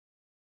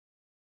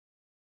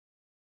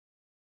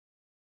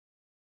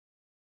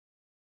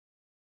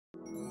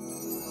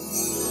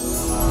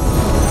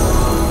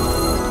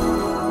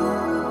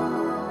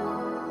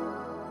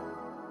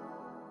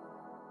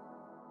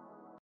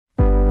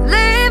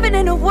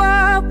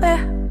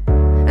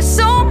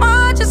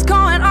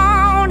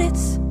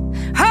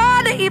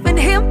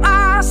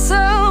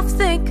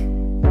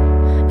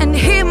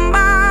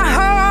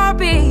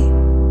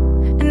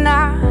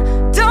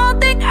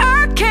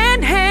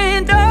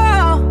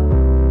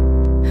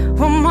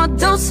more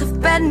dose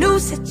of bad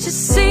news. It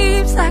just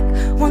seems like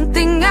one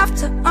thing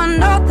after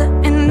another,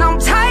 and I'm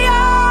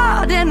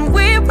tired and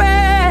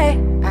weary.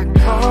 I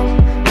call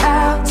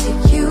out to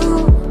you,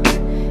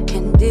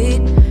 and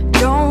it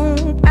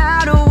don't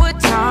matter what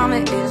time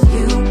it is.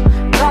 You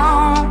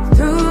gone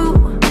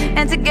through,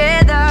 and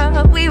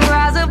together we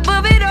rise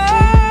above it all.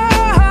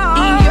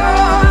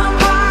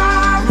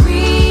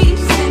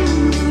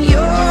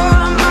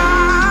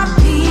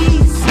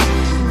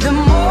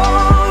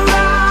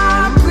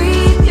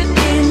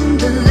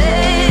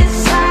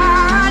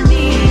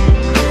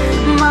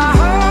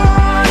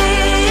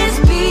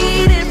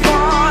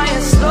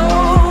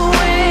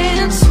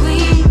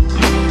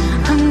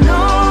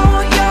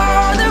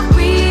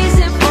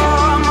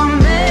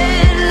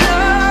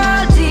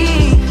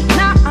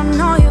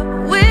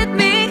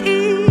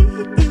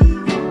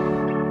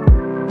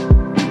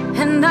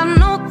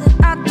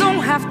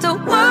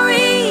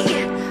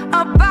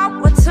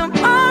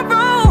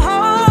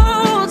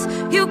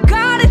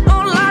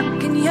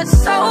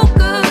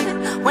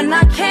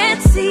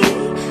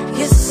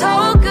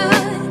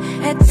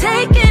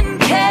 Taking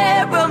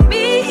care of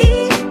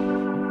me.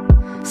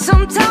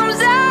 Sometimes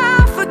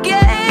I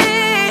forget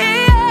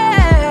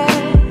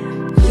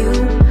you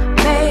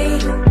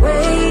made a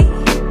way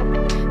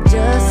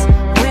just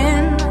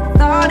when I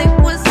thought it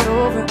was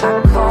over.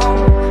 I call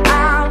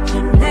out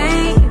your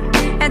name,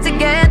 and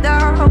together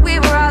we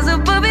rise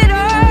above it all.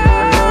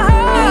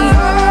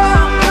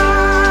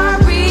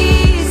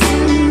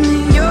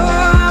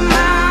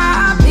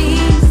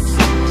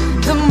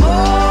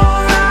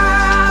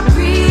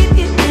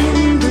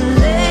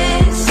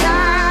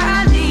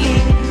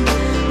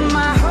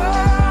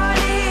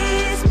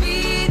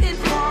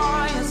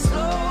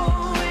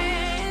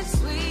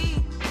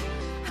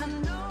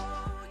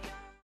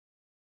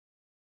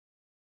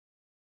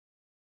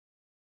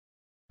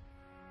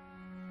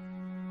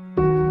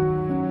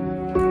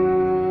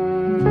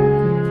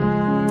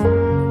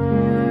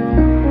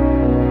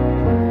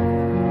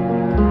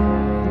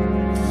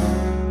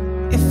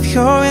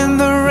 You're in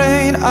the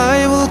rain,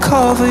 I will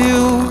cover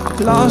you.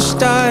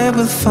 Lost, I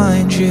will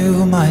find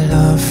you. My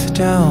love,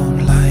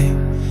 don't lie.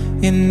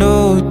 In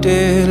no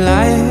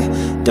daylight.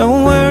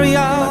 Don't worry,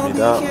 I'll be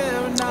here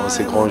now. En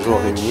ces grands jours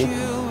réunis,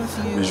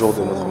 le jour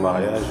de notre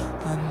mariage,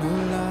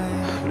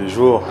 le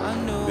jour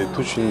de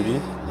toute une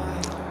vie,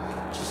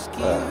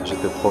 je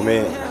te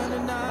promets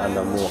un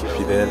amour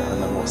fidèle,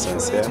 un amour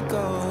sincère.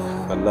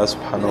 Allah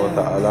subhanahu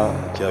wa ta'ala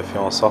qui a fait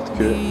en sorte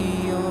que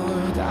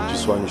tu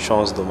sois une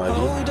chance dans ma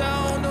vie.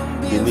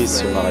 Bénisse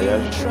ce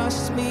mariage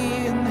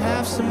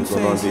en nous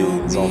donnant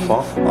des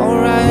enfants.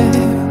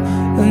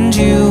 And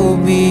you'll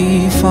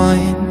be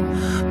fine.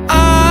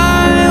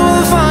 I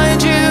will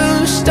find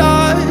you,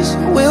 stars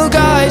will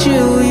guide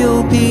you.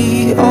 You'll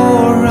be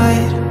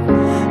alright,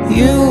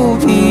 you'll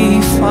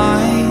be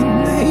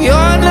fine.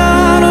 You're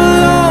not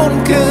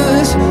alone,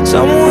 cause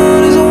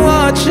someone is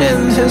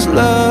watching. His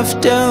love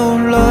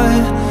don't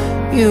lie.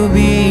 You'll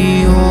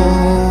be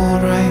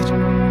alright.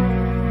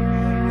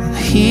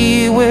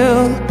 He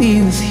will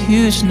be with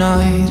you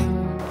tonight.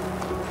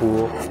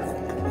 Pour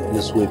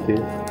nous souhaiter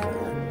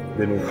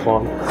de nous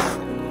prendre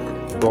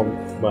comme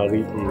mari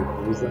et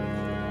épouse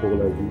pour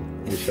la vie,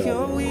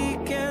 Inch'Allah.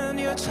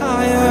 You're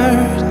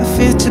tired, I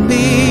fit to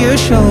be your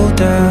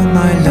shoulder,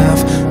 my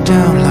love,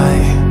 don't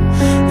lie.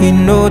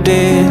 In no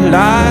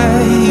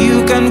daylight,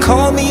 you can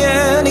call me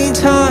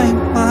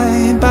anytime.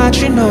 My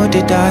battery no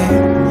they die.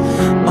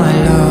 My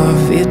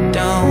love, it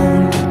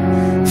don't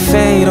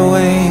fade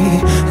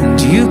away. And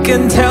you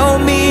can tell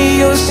me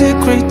your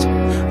secret,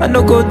 I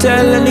no go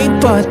tell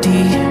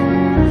anybody.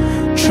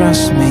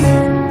 Trust me,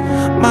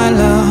 my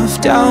love,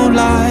 don't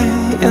lie.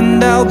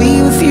 And I'll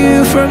be with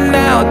you from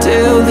now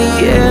till the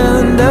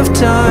end of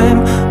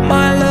time.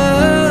 My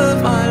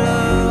love,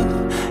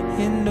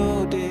 in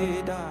no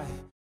day die.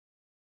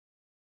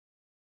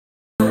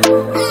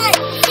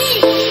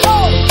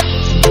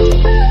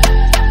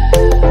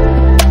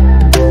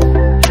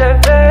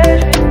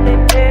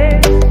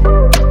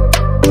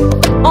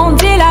 On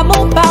dit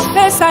l'amour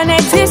parfait, ça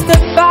n'existe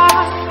pas.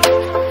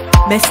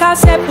 Mais ça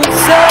c'est pour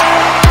ceux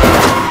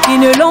qui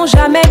ne l'ont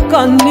jamais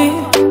connu.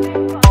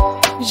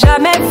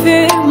 Jamais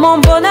vu mon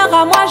bonheur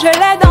à moi, je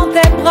l'ai dans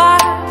tes bras.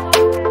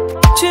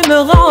 Tu me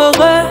rends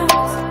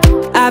heureuse,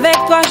 avec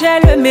toi j'ai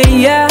le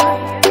meilleur.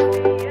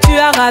 Tu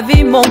as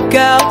ravi mon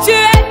cœur, tu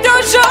es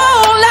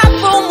toujours là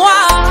pour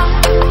moi.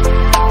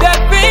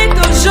 Depuis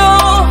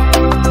toujours,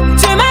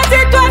 tu m'as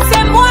dit toi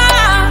c'est moi.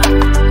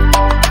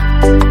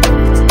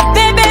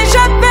 Bébé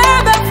je peux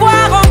me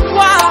voir en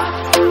toi.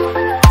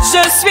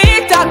 Je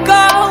suis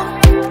d'accord,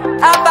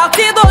 à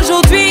partir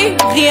d'aujourd'hui,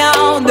 rien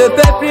ne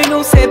peut plus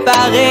nous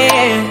séparer.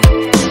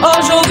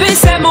 Aujourd'hui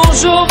c'est mon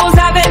jour, vous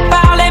avez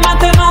parlé,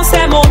 maintenant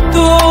c'est mon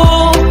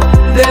tour.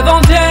 Devant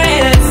Dieu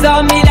et les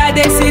hommes, il a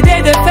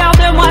décidé de faire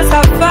de moi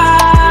sa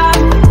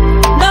femme.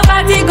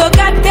 Nobody go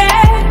get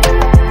it.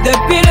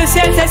 Depuis le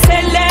ciel c'est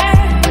scellé.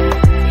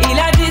 Il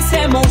a dit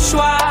c'est mon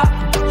choix.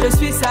 Je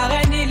suis sa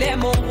reine, il est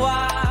mon roi.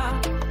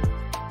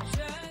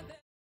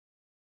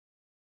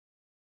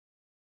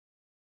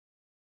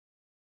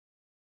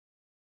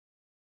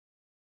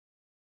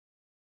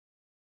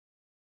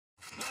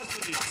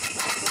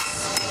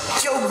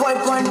 Yo boy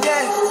one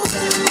day,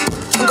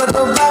 I'm gonna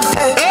go back.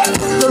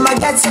 No my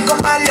dad say come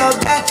my love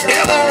back.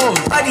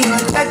 Body on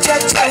touch. I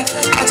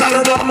tell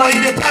you don't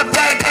mind the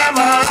pepper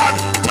camera.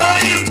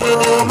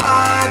 Oh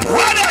my,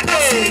 what a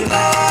day!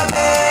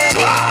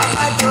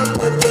 I don't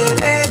put the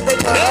baby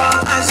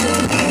down. I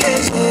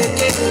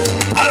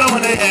don't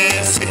wanna hear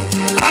it.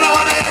 I don't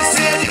wanna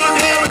hear it. You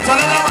don't hear it. I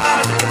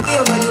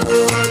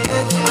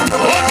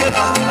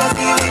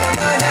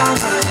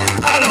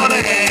don't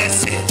wanna hear it.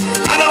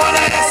 I don't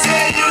wanna hear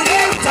it. You hear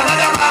it.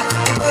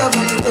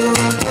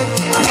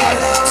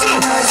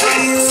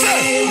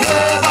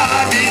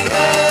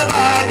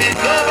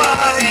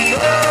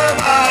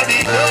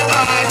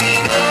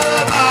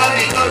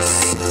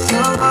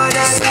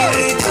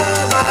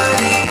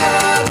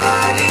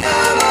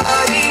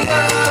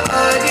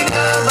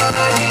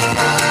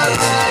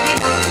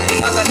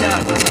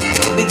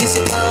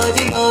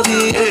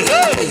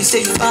 You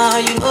say you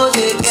fine, you know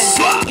they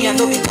get me. I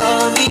know me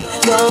lonely.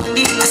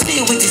 I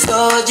stay with this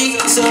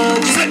dodgy.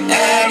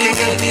 Every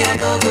baby I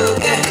know go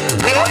get.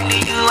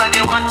 Only you and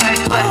the one time.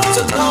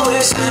 So no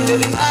waste time,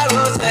 baby, my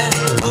rose.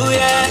 Oh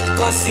yeah,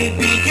 cause it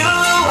be you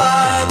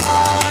I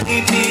want.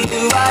 It be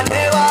you I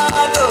never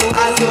know.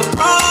 I will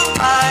prove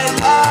my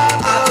love.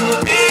 I will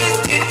be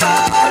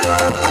guitar.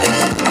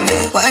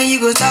 When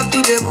you go talk to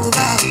the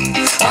buga,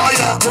 oh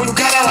yeah, go look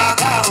at the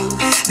waka.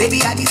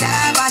 Baby, I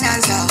deserve an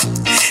answer.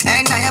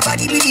 And now your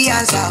body be the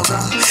answer,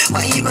 girl.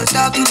 When you go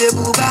talk to the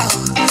buga,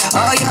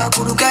 oh yeah,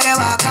 go look at the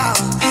waka.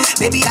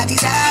 Baby, I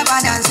deserve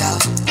an answer.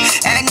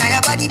 And now your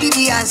body be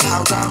the answer,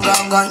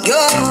 gone, yo.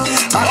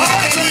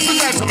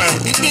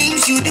 The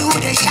things you do,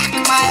 they shock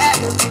my head.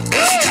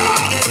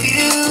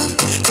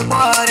 I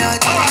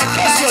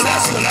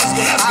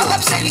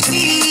hope so you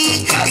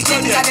see the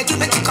things that they do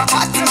make you come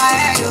out to my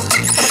head.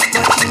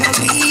 But you know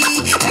me,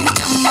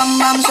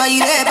 bam, so you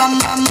there, bam.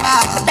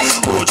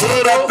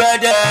 Ojoro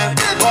pede,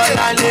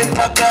 bola le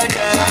pede,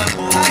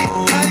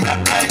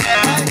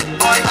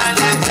 bola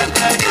le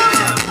pede,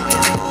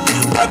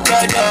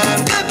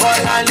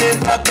 bola le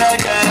pede,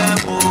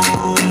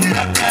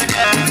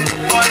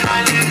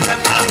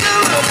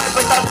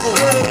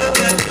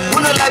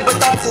 Uno like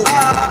batafu,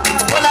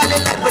 bola le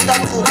like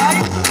batafu,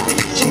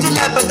 she do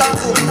like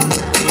batafu.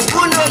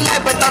 Uno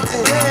like batafu,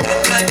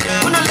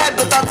 uno like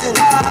batafu,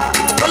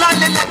 bola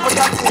le like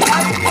batafu,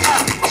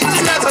 she do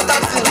like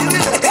batafu.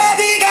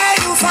 Baby girl,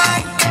 you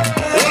fine.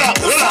 Hold up.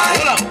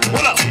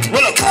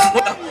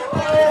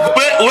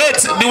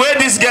 Wait, the way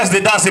these girls they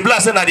dance, the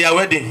blessing at their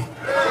wedding.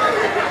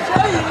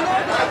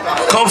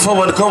 Come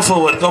forward.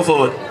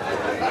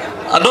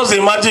 I don't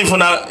imagine if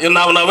on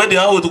a wedding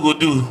how would you go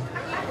do?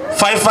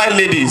 Five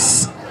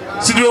ladies.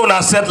 See the way when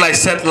I set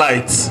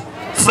lights.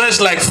 Fresh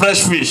like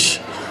fresh fish.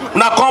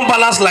 Now come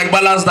balance like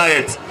balanced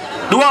diet.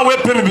 The one way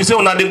pay me be say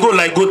when they go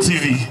like Go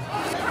TV.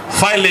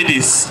 5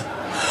 ladies.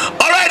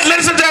 Alright,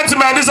 ladies and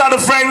gentlemen, these are the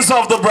friends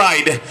of the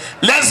bride.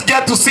 Let's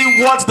get to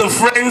see what the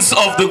friends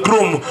of the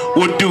groom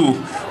would do.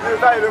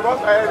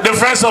 The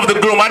friends of the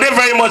groom, are they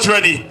very much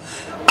ready?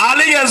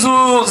 Ali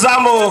Yezu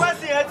Zamo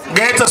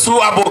Gaeta Su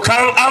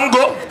Abokan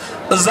Ango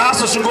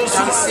Zaso Shingo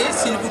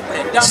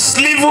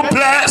S'il vous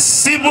plaît,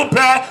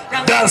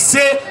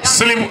 dansez,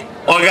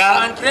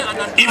 Oga,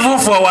 even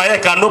for Waye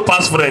can no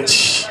pass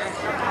French.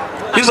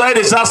 This is why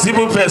they say s'il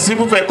vous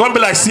plaît, come be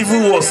like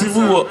civil war.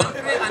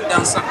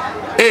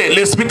 Hey,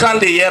 les speakers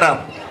de hier.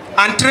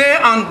 Entrer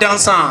en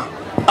dansant.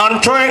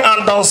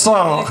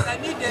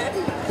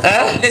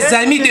 Les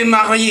amis de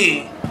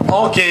mariés.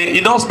 Okay,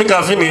 you don't speak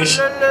and finish.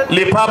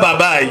 Les pas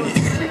bye.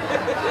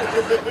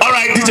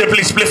 Alright, DJ,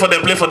 please play for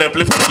them. Let's do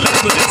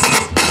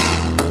this.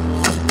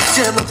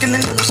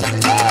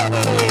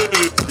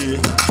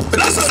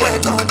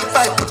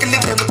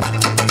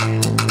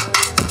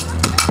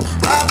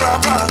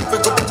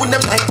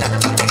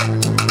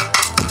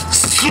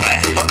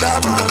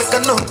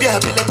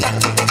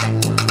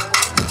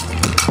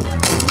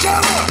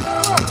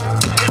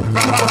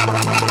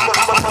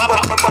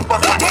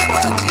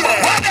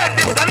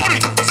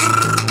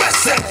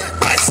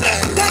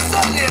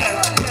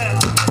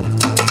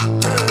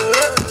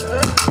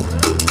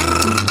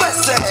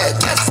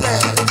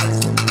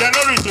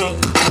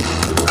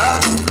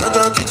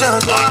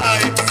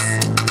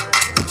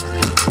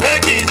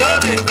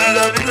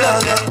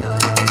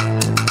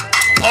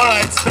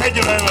 Alright, thank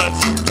you very much.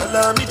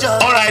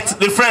 Alright,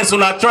 the friends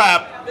on a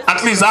trap,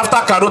 at least after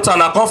Karota,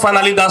 I can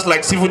finally dance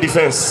like civil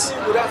defense.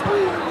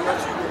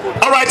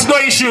 Alright, no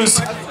issues.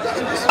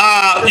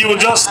 You will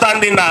just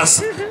stand in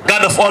as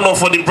guard of honor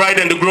for the bride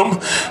and the groom.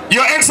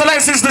 Your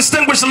Excellencies,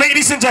 distinguished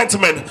ladies and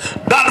gentlemen,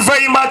 that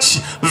very much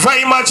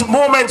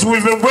moment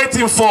we've been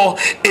waiting for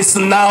is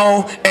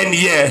now and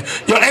here.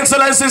 Your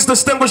Excellencies,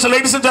 distinguished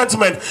ladies and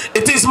gentlemen,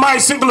 it is my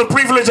singular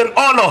privilege and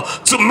honor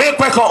to make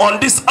record on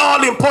this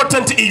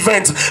all-important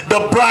event,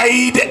 the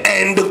bride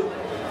and the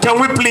Can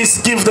we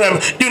please give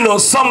them,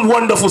 some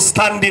wonderful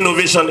standing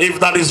ovation, if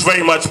that is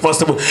very much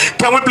possible?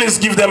 Can we please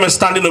give them a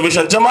standing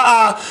ovation?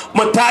 Jama'a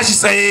mutashi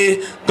sai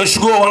ga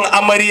shigowar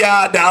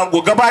amarya da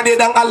ango gaba ɗaya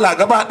dan Allah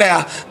gaba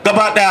ɗaya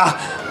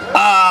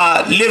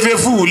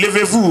Levez-vous,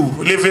 levez-vous,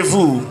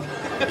 levez-vous,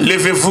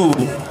 levez-vous.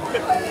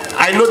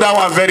 I know that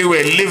one very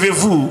well.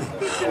 Levez-vous.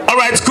 All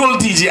right, cool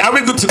DJ. Are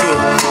we good to go?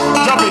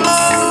 Drop it.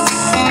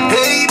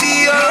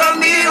 Baby, you're a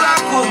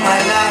miracle, my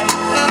life.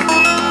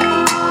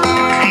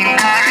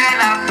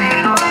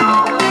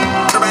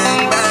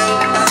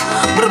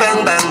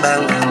 Bang, bang, bang,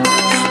 bang,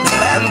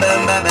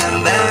 bang, bang,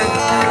 bang, bang.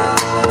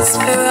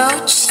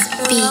 SIRAJO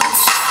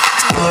beats.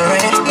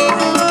 Auren,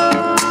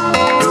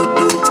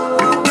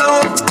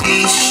 don't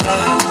be shy.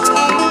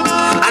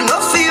 I know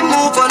feel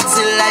move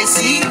until I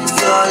see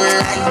your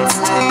light.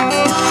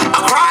 I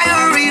cry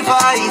a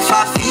river if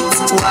I fit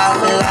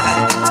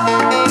wildlife.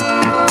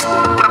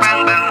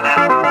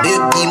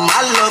 Baby,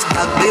 my love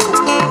that bill.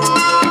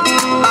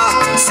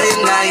 Say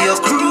now your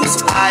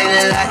cruise I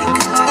like.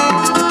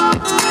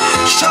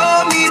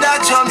 Show me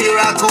that you're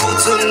miracle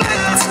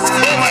tonight.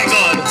 Oh my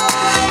God.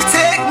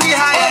 Take me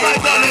higher. Oh my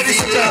God, ladies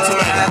and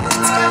gentlemen.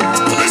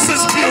 This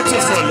is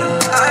beautiful.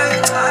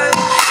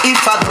 If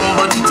I don't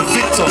body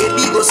Victor,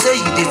 baby go say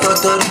you the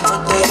totally.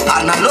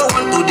 And I don't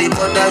want to the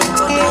bother.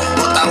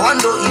 But I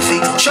wonder if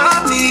it show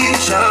me.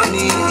 If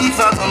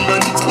I don't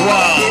body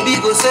baby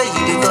go say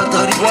you the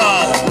totally.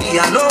 Wow. Me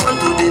I don't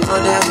want to the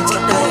bother.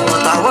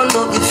 But I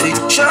wonder if it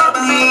show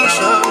me.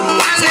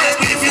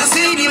 If you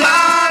see the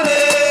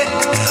money,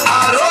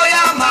 our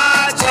royal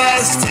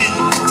majesty.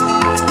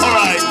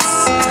 alright.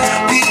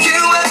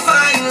 Begin with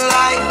fine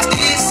like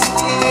this.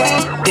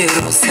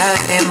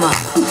 Jerusalem,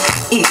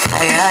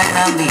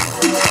 Ikayalami.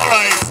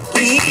 Alright.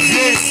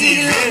 Ladies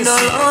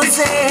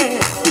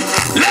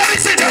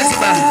and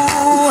gentlemen,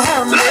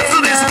 let's do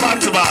this back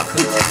to back.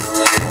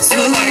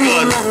 Oh my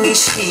God.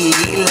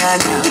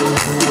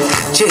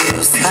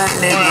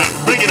 Jerusalem. Alright,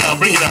 bring it out,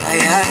 bring it out.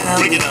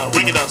 Bring it out,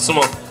 bring it out some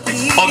more.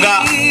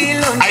 Oga,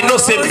 I know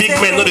say big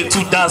men know the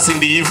two dance in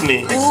the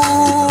evening.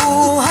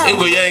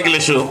 Ingo ya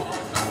English show.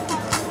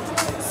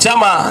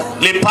 Chama,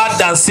 les pas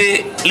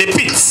danser, les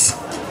pits.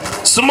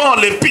 Small,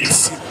 les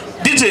pits.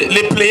 DJ,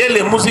 les player,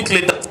 les musiques,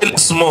 les danser,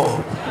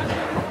 small.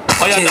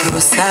 Oh, yeah,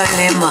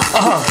 Jerusalem,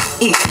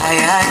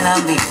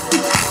 Ikayalami.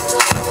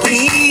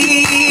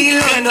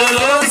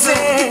 Ilondoloze,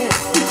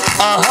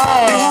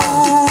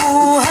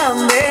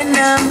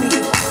 uhambenami,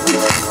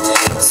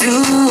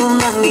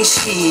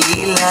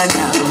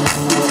 zumangishilana.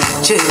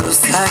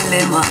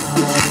 Jerusalem,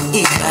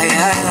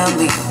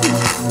 Ikayalami.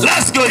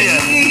 let's go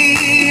here.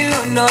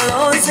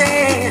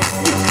 Ilondoloze,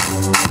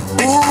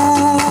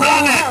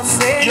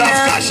 Planet, you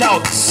have cash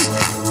out.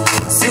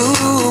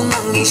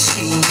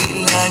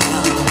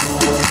 zumangishilana.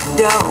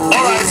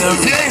 Alright,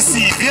 viens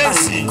ici, viens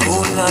ici.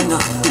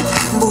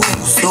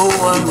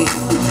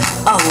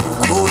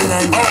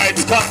 Alright,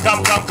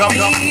 come.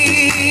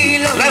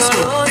 Let's go.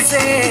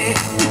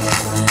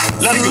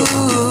 Let's go.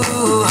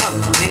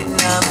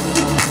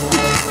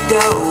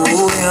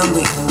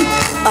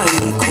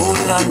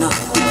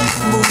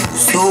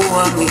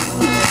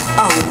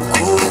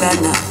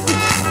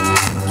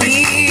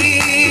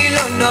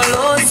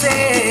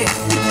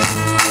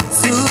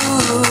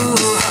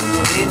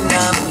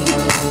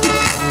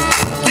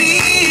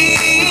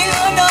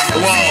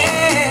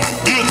 Wow,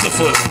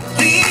 beautiful.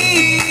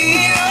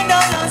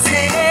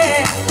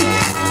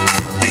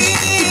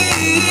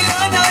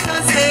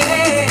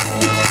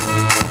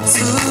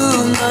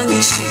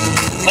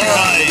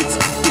 Alright,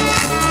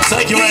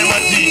 thank you very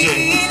much,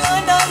 DJ.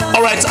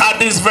 Alright, at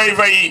this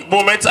very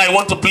moment, I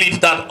want to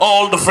plead that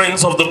all the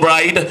friends of the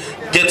bride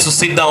get to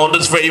sit down on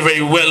this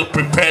very well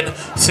prepared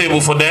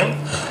table for them.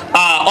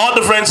 All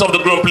the friends of the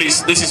groom,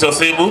 please, this is your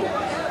table.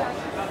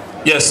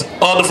 Yes,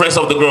 all the friends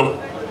of the groom.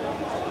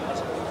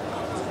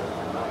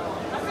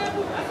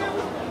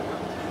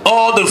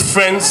 All the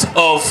friends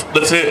of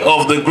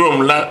the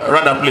groom,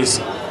 rather, please.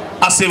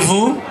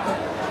 Asseyez-vous.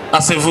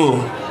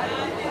 Asseyez-vous.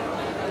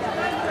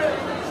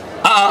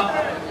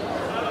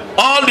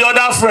 All the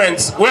other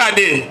friends, where are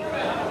they?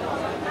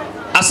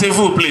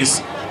 Asseyez-vous,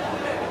 please.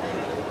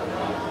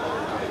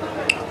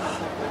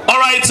 All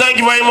right, thank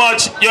you very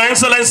much. Your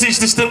Excellencies,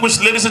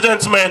 distinguished ladies and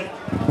gentlemen.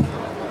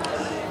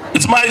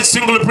 It's my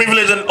singular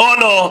privilege and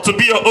honor to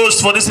be your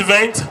host for this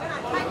event.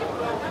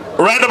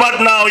 Right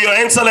about now, Your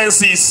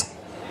Excellencies,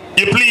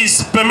 you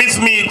please permit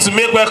me to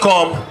make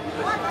welcome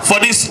for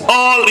this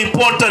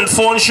all-important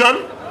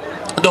function,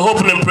 the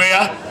opening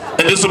prayer,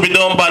 and this will be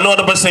done by no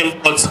other person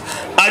but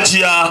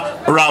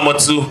Ajia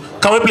Ramatu.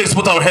 Can we please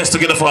put our hands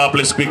together for our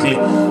place quickly?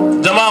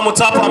 Jama'a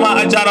mutafama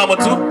Ajia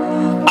Ramatu,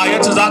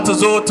 ayata za ta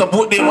zo ta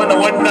bude mana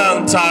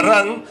wannan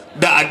taron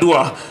da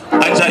addu'a.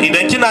 Ajia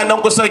idan kina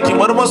nan kusa ki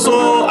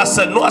marmaso a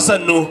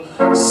sannu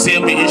sai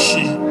mu yi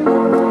shi.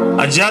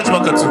 Ajia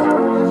Makatu.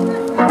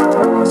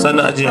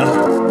 Sannu Ajia.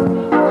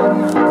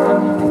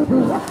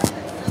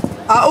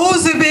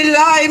 أعوذ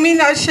بالله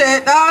من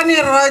الشيطان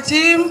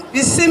الرجيم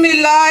بسم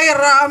الله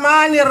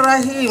الرحمن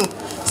الرحيم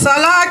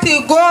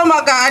صلاتي قوم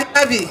على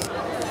النبي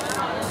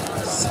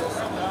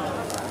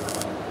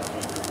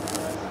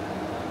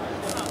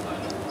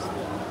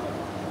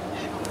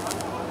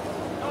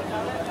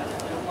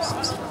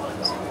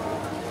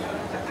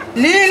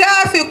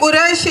Lilafi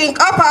Quraishin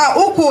kafa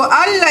uku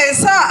Allah ya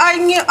sa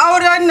an yi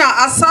auren nan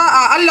a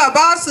sa'a Allah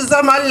ba su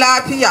zaman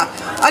lafiya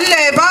Allah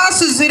ya ba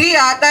su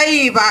zuriya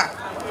ɗayi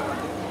ba.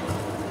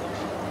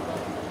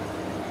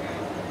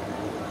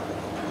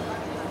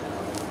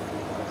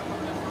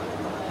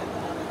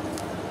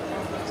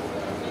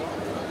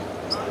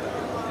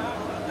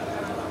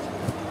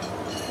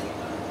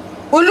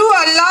 Ulu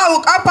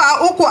Allahu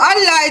kafa uku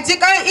Allah ya ji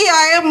kan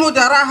iyayenmu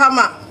da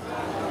rahama.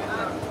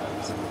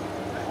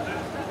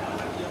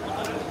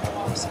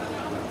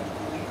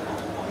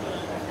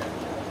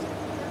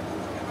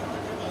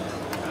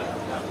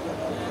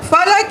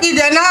 Falaki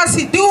da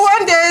nasi duk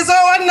wanda ya zo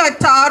wannan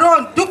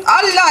taron duk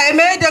Allah ya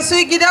mai da su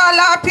gida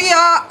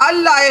lafiya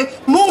Allah ya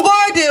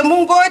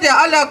mun gode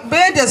Allah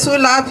mai da su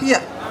lafiya.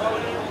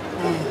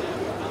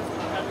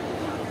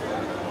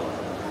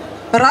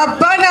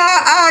 ربنا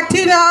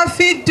آتنا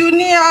في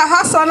الدنيا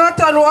حسنة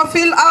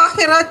وفي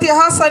الآخرة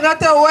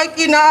حسنة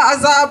وقنا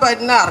عذاب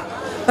النار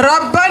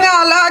ربنا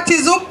لا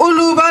تزغ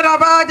قلوبنا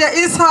بعد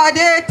إذ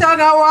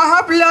هديتنا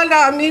وهب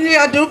لنا من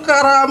لدنك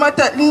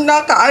رحمة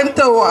إنك أنت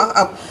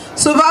الوهاب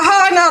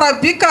سبحان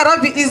ربك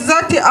رب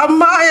العزة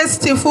عما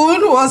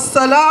يصفون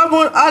والسلام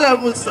على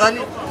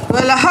المرسلين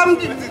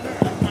والحمد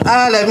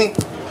لله آمين.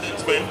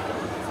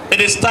 It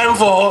is time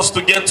for us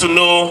to get to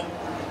know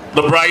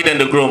the bride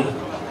and the groom.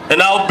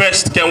 And how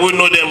best can we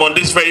know them on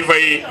this very,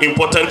 very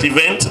important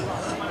event?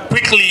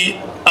 Quickly,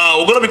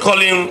 we're going to be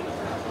calling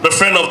the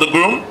friend of the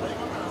groom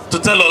to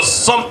tell us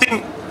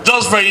something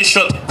just very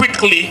short,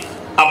 quickly,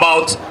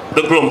 about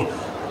the groom.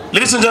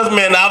 Ladies and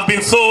gentlemen, I've been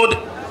told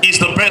he's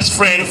the best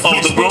friend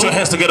of the groom. Put your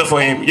hands together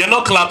for him. You're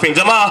not clapping.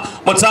 Jama,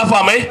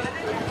 mutafa me?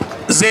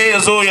 Zai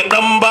zo ya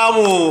dan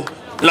bamu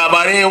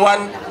labarai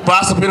wan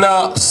ba su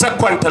fina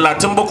sekwan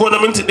 30 ba ko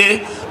na minti ɗaya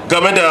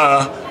game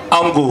da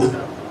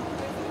ango.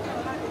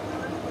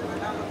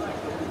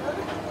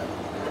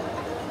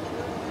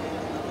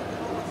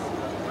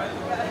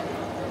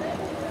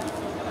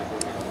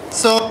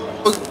 So,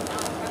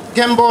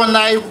 Gambo and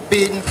I have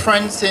been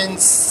friends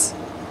since,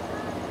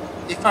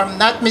 if I'm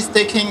not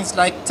mistaken, it's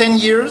like 10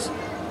 years.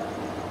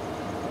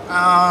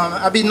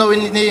 I've been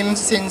knowing him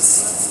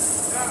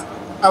since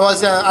I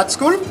was at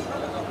school.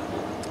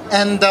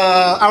 And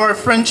our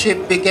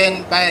friendship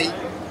began by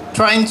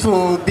trying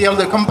to build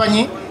a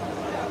company.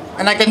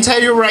 And I can tell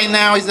you right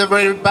now, he's a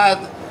very bad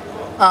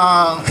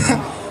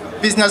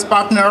business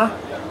partner.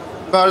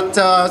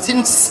 But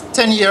since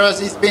 10 years,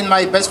 he's been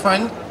my best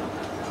friend.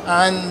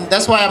 And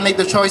that's why I made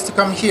the choice to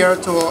come here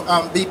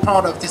to be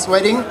part of this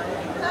wedding.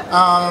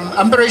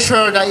 I'm very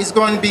sure that he's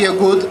going to be a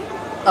good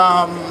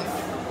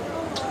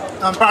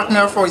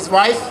partner for his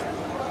wife,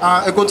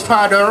 a good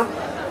father,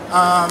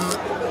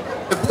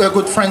 a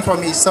good friend for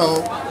me.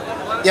 So,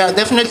 yeah,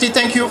 definitely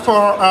thank you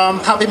for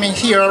having me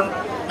here,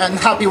 and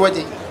happy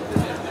wedding.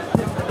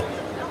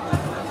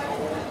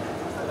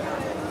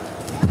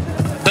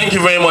 Thank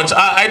you very much.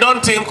 I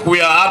don't think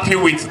we are happy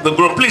with the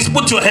group. Please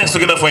put your hands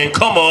together for him.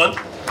 Come on.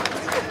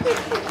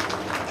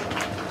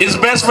 His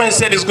best friend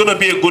said he's going to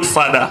be a good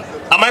father.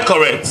 Am I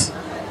correct?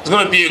 He's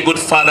going to be a good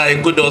father, a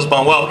good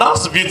husband. Wow,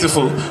 that's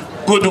beautiful.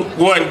 Good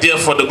one there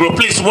for the group.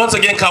 Please, once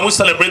again, can we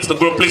celebrate the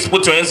group? Please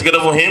put your hands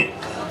together for him.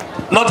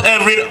 Not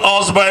every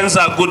husbands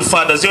are good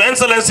fathers. Your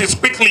Excellency,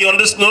 quickly on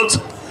this note,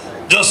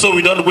 just so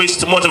we don't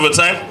waste much of your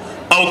time,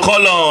 I'll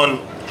call on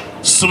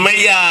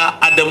Sumaya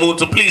Adamu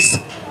to please,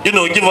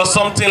 give us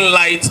something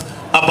light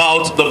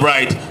about the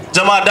bride.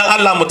 Jama'a dan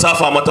Allah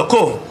mutafa mata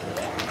ko.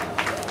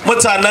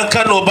 Mutanen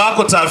Kano ba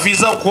ku tafi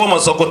zan koma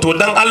Sokoto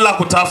dan Allah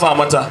ku tafa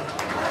mata.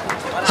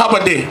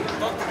 Haba dai.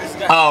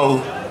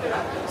 Aw.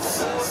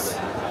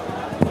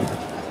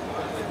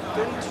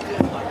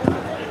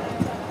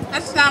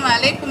 Assalamu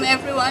alaikum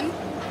everyone.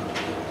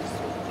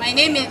 My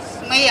name is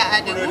Maya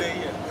Adamu,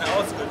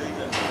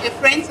 a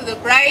friend to the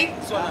bride,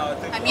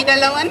 Hamida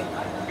Lawan.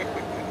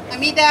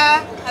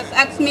 Hamida has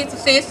asked me to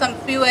say some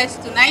few words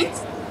tonight,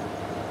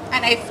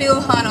 and I feel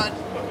honored.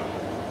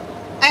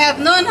 I have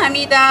known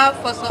Hamida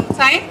for some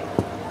time.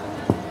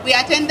 We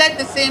attended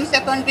the same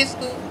secondary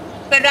school,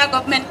 Federal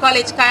Government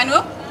College,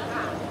 KANO.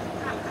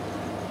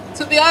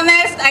 To be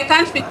honest, I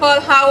can't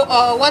recall how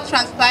or what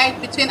transpired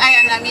between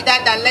I and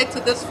Hamida that led to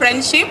this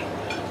friendship.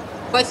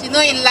 But in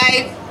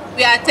life,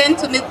 we tend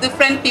to meet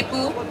different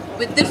people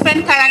with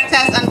different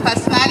characters and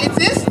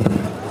personalities.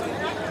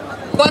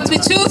 But we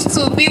choose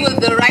to be with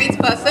the right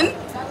person.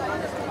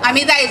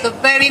 Hamida is a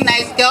very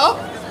nice girl.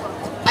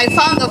 I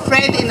found a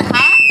friend in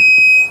her.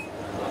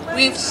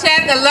 We've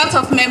shared a lot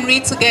of memory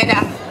together.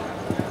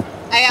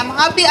 I am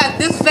happy at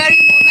this very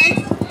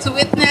moment to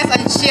witness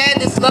and share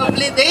this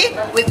lovely day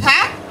with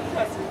her.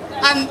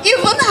 I'm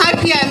even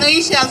happier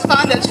knowing she has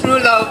found a true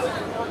love.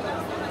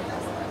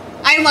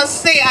 I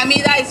must say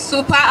Hamida is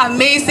super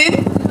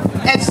amazing,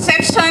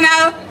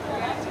 exceptional,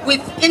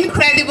 with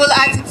incredible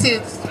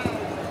attitudes.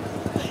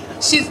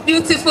 She's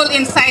beautiful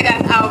inside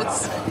and out.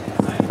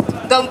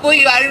 Gambo,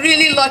 you are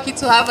really lucky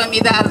to have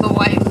Hamida as a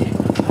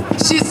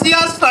wife. She's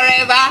yours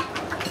forever.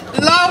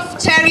 Love,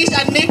 cherish,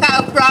 and make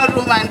her a proud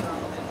woman.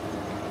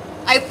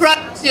 I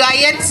promise you are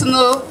yet to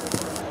know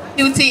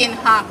beauty in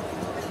her.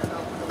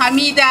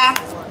 Hamida,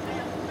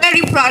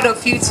 very proud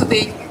of you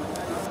today.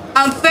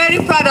 I'm very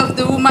proud of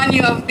the woman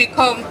you have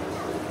become.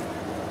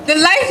 The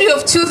life you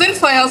have chosen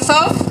for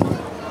yourself,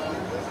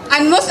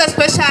 and most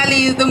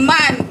especially the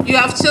man you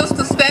have chosen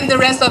to spend the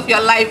rest of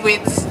your life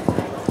with.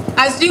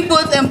 As you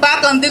both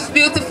embark on this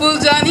beautiful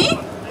journey,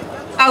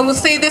 I will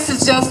say this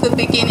is just the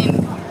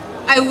beginning.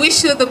 I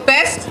wish you the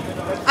best,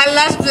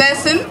 Allah's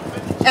blessing,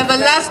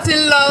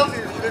 everlasting love,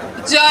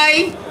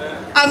 joy,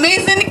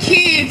 amazing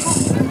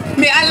kids.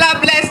 May Allah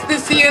bless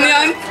this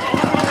union.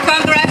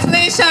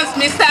 Congratulations,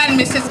 Mr. and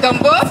Mrs.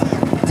 Gambo.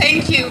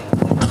 Thank you.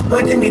 Wow,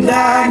 bring it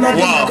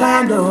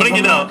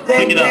out,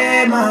 bring it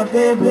out.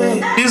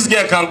 This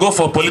girl can go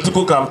for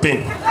political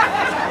campaign.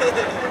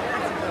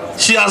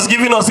 She has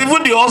given us,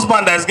 even the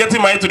husband that is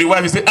getting married to the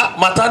wife, he said,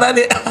 Matana.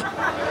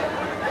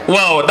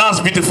 Wow, that's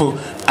beautiful.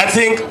 I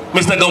think,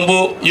 Mr.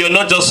 Gambo, you're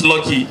not just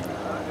lucky.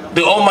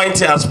 The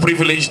Almighty has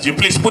privileged you.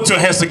 Please put your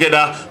hands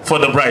together for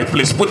the bride.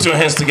 Please put your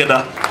hands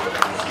together.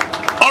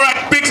 All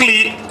right,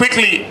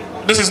 quickly.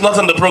 This is not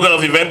on the program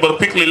of event, but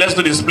quickly, let's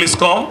do this. Please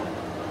come.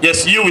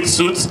 Yes, you with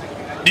suits.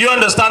 Do you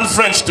understand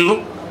French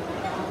too?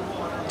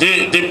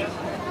 De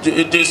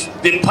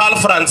parle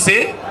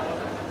français?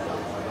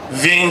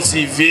 Viens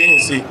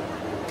ici.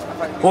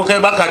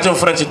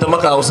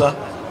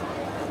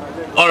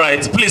 All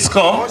right, please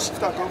come.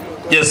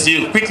 Yes,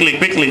 you.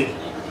 Quickly.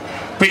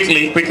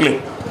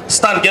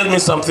 Stand, get me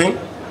something.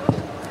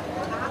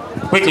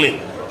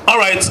 Quickly. All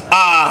right,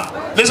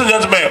 ladies and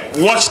gentlemen,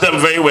 watch them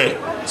very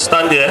well.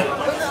 Stand there.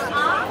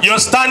 You're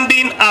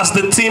standing as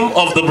the team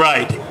of the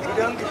bride.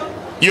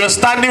 You're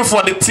standing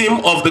for the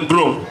team of the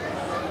groom.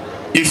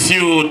 If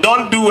you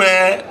don't do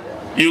well,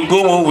 you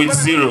go home with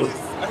 0.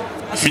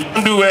 If you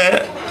don't do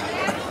well,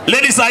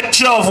 ladies, are you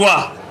sure of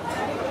her?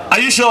 Are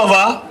you sure of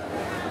her?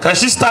 Can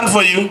she stand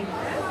for you?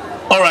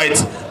 All right,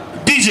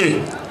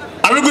 DJ,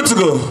 are we good to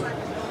go?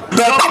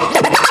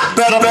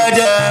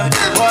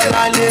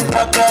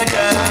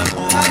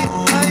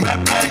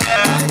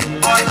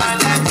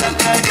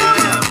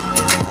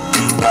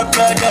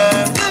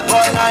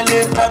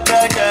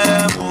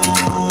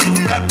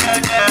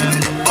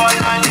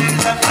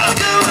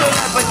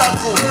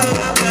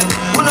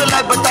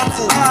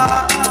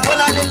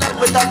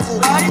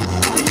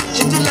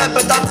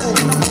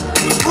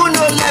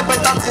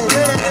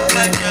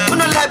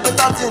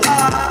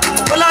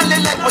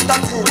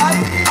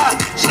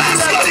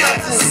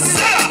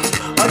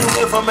 All the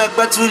way from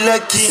Ekpe to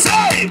Lekki.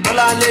 All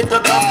I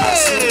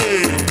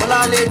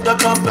need to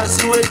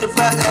compensate with the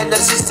fact and the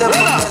system of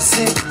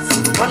mercy.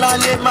 All I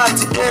need my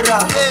together.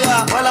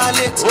 All I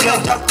need to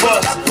get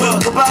jackpot.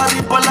 The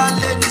body, all I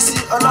need to see.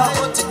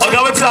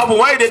 Okay, what's happening?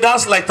 Why they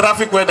dance like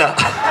traffic weather?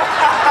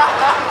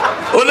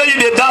 Only you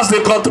they dance,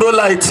 they control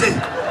light.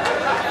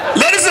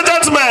 Ladies and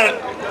gentlemen,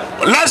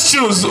 let's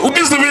choose. Who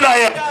is the winner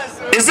here?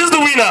 Is this the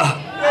winner?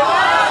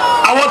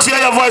 I want to hear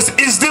your voice.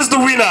 Is this the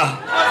winner?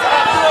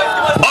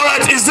 All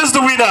right, is this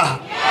the winner?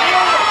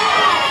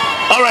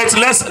 All right,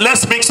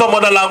 let's speak some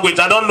other language.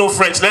 I don't know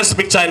French. Let's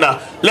speak China.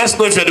 Let's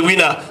know if you're the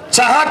winner.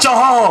 Chaha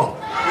chaha.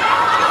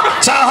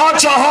 Chaha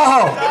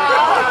chaha.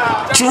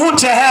 Chuhun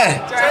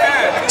chahe.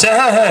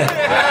 Chahe.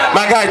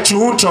 My guy,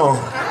 chuhun chaha.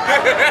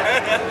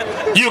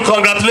 You,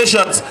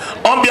 congratulations.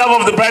 On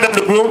behalf of the bride and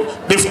the groom,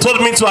 they've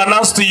told me to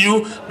announce to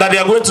you that they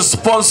are going to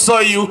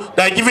sponsor you.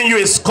 They are giving you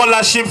a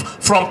scholarship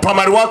from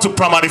primary 1 to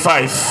primary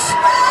 5.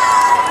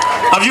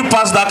 Have you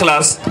passed that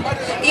class?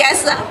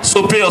 Yes, sir.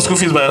 So pay your school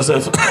fees by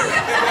yourself.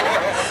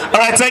 All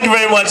right, thank you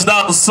very much.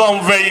 That was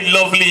some very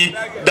lovely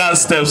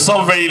dance steps,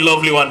 some very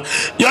lovely one.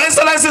 Your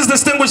Excellencies,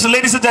 distinguished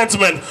ladies and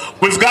gentlemen,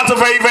 we've got a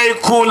very, very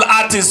cool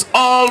artist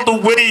all the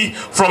way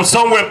from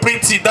somewhere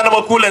pretty,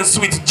 Danamo cool and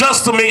sweet,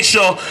 just to make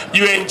sure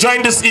you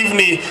enjoy this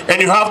evening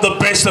and you have the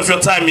best of your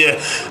time here.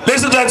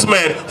 Ladies and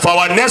gentlemen, for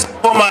our next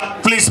performer,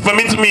 please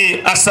permit me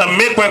as I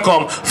make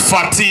welcome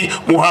FATI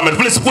Muhammad.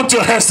 Please put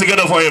your hands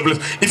together for him, please.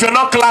 If you're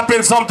not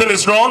clapping, something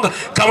is wrong.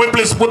 Can we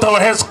please put our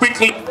hands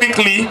quickly?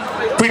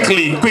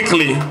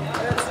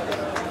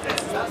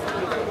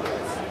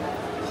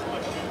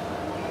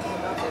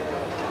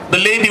 The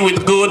lady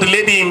with good, the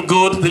lady in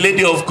good, the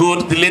lady of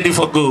good, the lady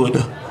for good.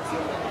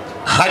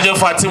 Haja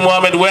FATI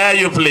Muhammad, where are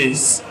you,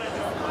 please?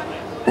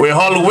 We're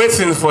all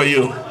waiting for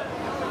you.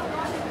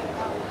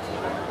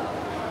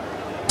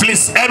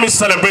 Please help me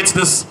celebrate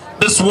this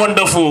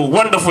wonderful.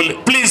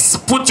 Please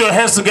put your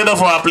hands together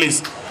for her,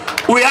 please.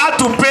 We had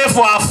to pay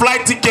for our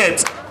flight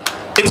ticket.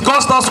 It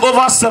cost us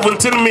over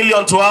 17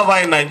 million to have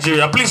her in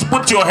Nigeria. Please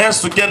put your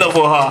hands together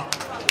for her.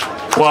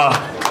 Wow.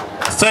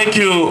 Thank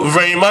you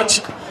very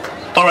much.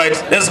 All right,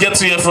 let's get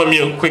to hear from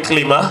you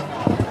quickly, ma.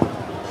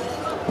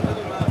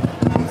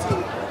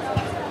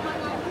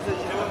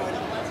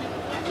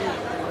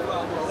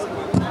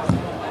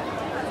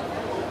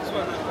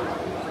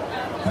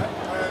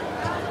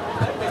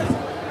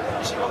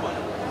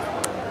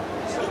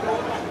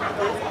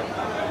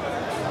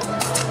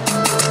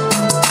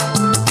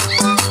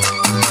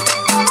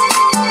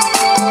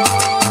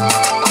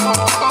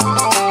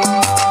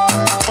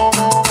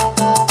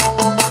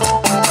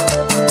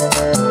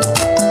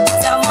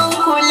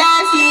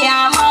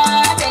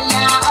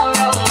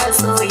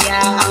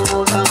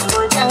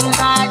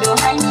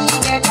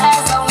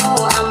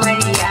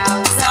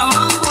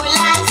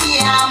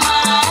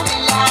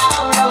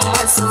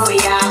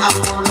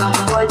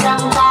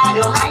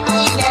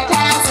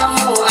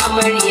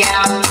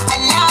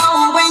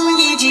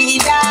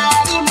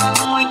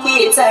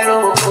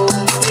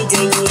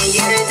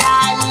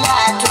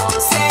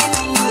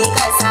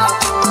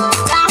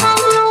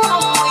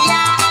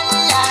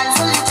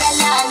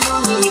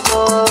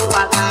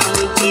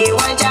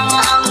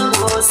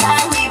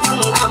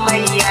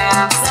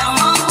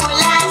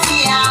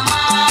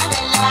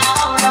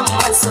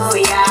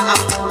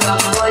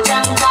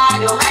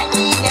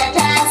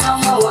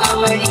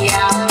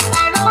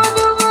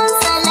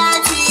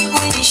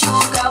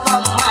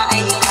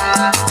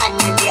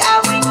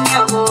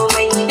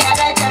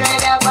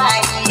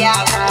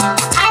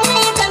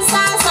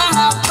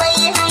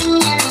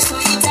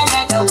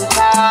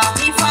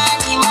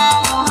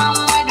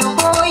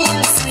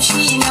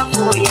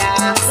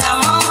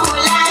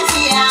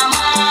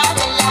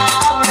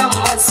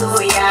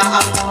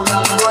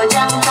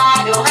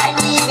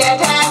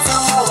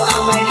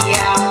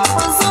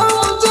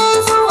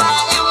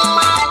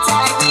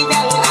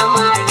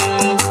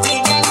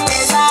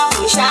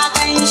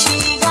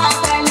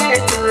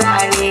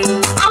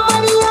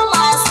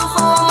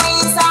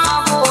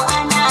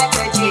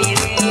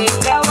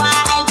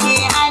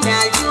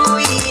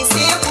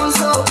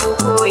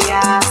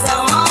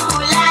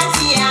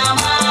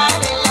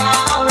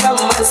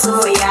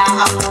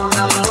 Ango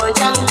Gambo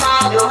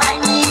Jankado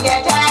Hamida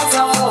ta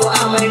zamo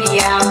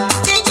amarya.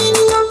 Cikin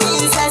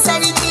nufinsa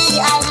sarki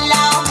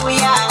Allahu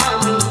ya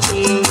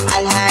amince.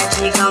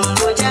 Alhaji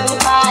Gambo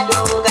Jankado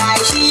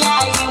gashi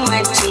yayi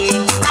mace.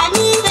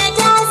 Hamida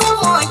ta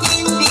zamo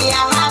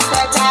gimbiya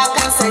haka ta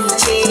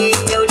kasance.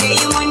 Yau dai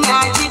muna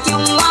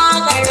cikin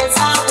waƙar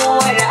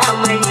sabuwar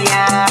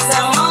amarya.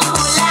 Zaman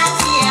ku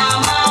lafiya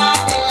ma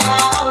da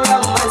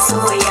auren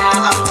masoya.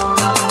 Ango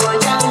Gambo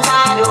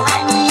Jankado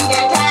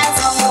Hamida ta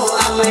zamo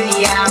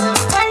amarya.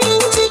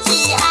 Farin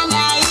ciki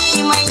ana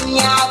yi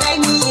manya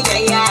gani da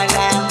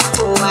yara.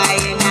 Kowa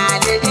yana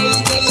da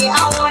daidai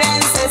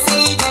aurensa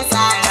sai da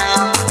tsara.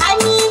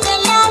 Hamida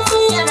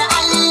lafiyar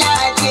Allah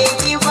ce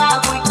ki ba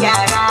ku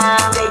kyara.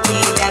 Da ke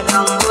da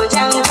Gambo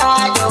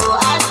Jankado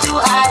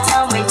addu'a ta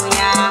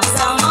manya.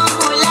 Zaman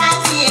ku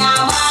lafiya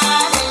ma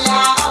da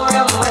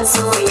auren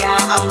masoya.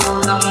 Ango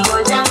Gambo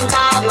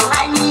Jankado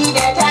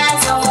Hamida ta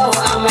zamo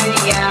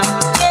amarya.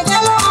 Ke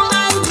galon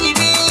an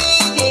jibe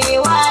da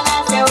yawa na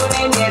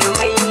sauran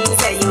yarmai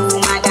sayo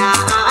mada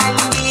a an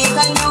bi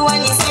kan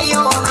wani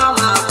sayo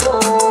hamako.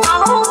 A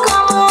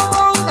hukamo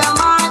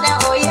gama da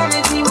oyar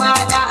jima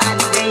da an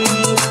dai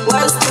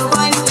wasu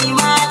wani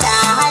mada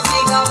haji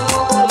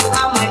Gambo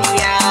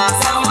amarya.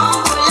 Zaman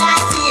ku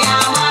lafiya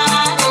ma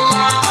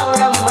da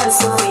auren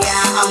masoya.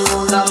 Ango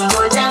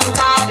Gambo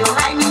Jankado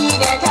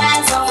Hamida ta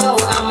zamo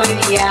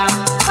amarya.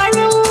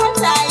 Farin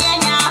wata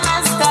yana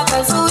haskaka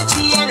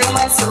zuciyar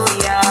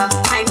masoya.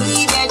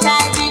 Hamida ta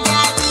ji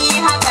daɗi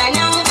haka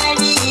nan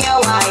gari ya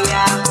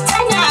waya.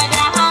 Tana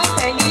da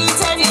hankali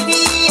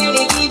tarbiyyar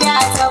gida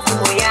ta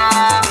koya.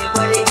 Mai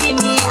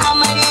kwarjini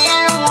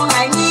amaryar mu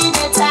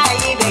Hamida ta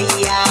yi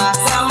gayya.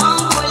 Zaman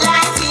ku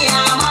lafiya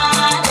ma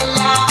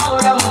da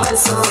auren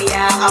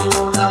masoya.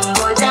 Ango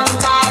Gambo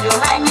Jankado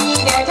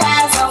Hamida ta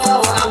zamo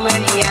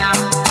amarya.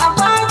 A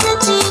fata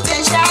ci ta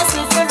sha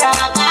sutura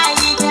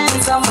ƙa'idan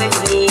zaman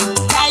ne.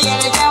 Ta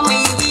yarda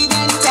mai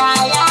gidanta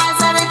ya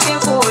zarce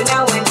ko na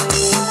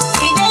wanne.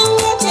 Idan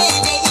ya ce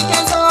da ita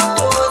zo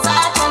to za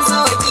ta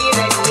zo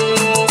kiran ne.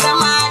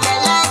 Zama da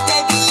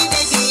ladabi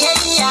da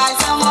biyayya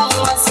zaman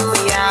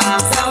masoya.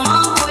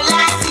 Zaman ku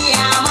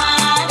lafiya ma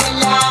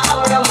da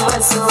auren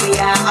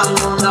masoya.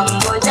 Ango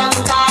Gambo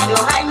Jankado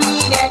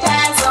Hamida ta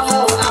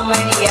zamo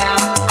amarya.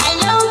 I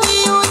love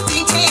you ki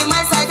ce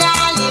masa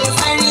dalil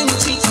farin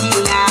ciki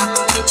na.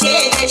 Ki ce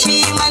da shi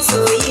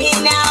masoyi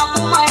na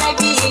kuma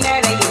rabi na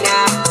raina.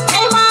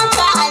 Kai ma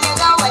ka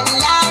alga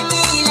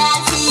wallahi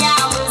lafiya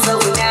mu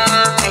zauna.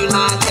 Kai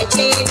ma ka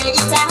ce da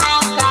ita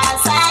haka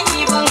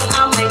sahibin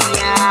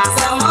amarya.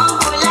 Zaman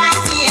ku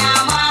lafiya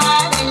ma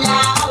da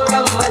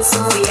auren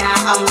masoya.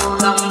 Ango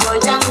Gambo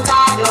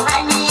Jankado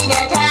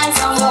Hamida ta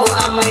zamo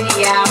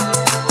amarya.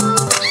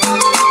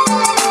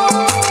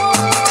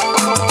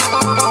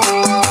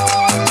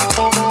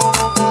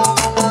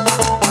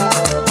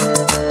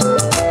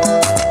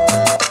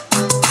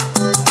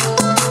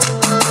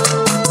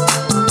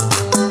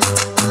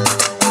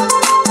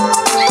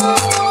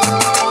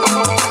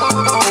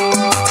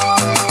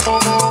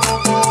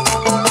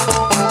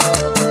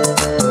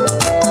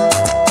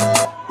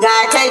 Ga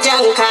ta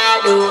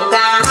Jankado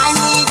ga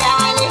Hamida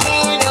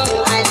alherin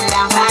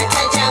Allah. Ga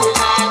ta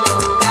Jankado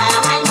ga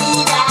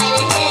Hamida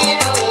alherin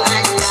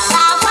Allah.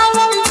 Ga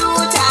farar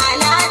tuta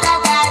na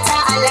daga ta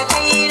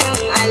alkhairin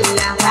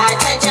Allah. Ga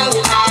ta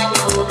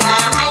Jankado ga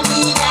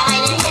Hamida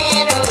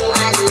alherin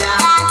Allah.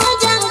 Ga ta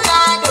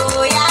Jankado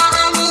ya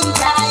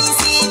aminta ai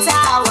sai ta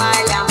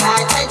wala. Ga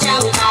ta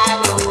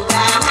Jankado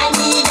ga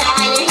Hamida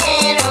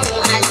alherin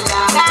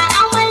Allah. Ga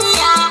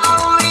amarya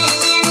aure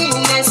irin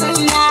na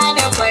sunna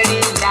da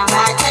farilla.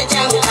 Ga ta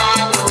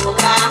Jankado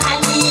ga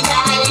Hamida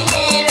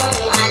alherin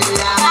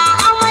Allah. Ga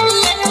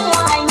amaryar mu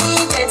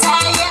Hamida ta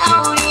yi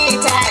aure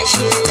ta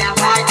shilla.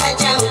 Ga ta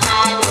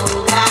Jankado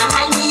ga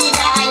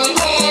Hamida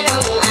alherin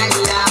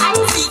Allah.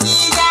 Arziki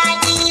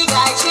daɗi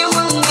gashi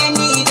mun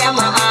gani da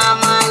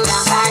ma'amala.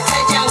 Ga ta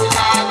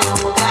Jankado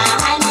ga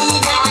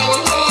Hamida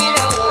alherin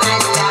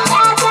Allah.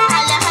 Ga ta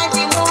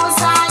Alhaji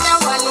Musa da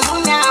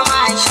walmuna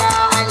masha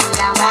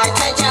Allah. Ga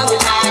ta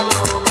Jankado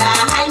ga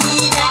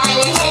Hamida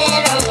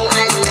alherin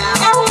Allah.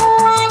 Yan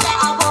uwa da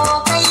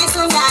abokai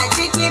suna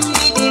cikin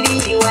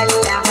bidiri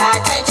walla. Ga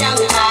ta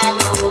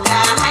Jankado ga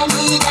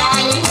Hamida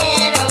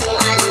alherin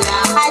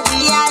Allah.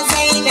 Hajiya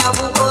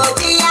Zainabu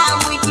godiya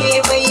muke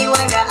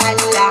baiwar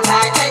Allah. Ga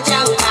ta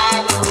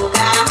Jankado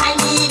ga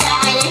Hamida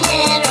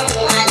alherin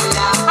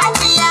Allah.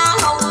 Hajiya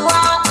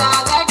Hauwa ga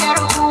gadar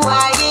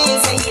kuwaye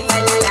zai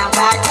balla.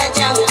 Ga ta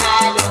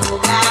Jankado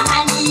ga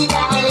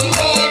Hamida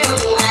alherin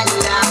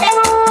Allah. Yan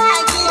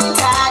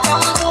wakinta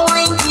don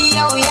uwanki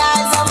yau ya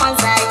zama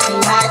zaki.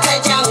 Ga ta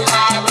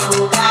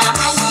Jankado ga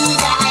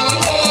Hamida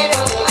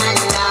alherin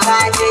Allah. Ga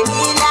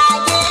Jamila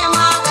ke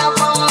ma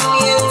gaban mu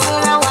yanzu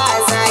rawa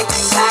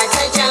zaki. Ga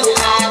ta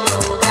Jankado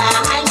ga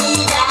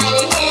Hamida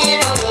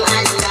alherin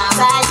Allah.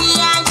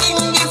 Sadiya kin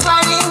ji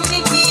farin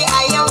ciki a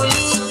yau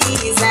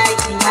liki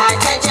zaki. Ga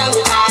ta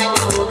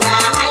Jankado ga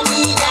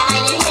Hamida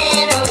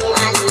alherin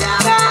Allah.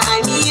 Ga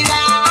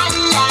Amira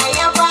Allah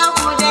ya ba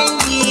ku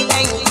dangi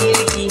dan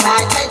kirki. Ga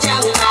ta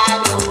Jankado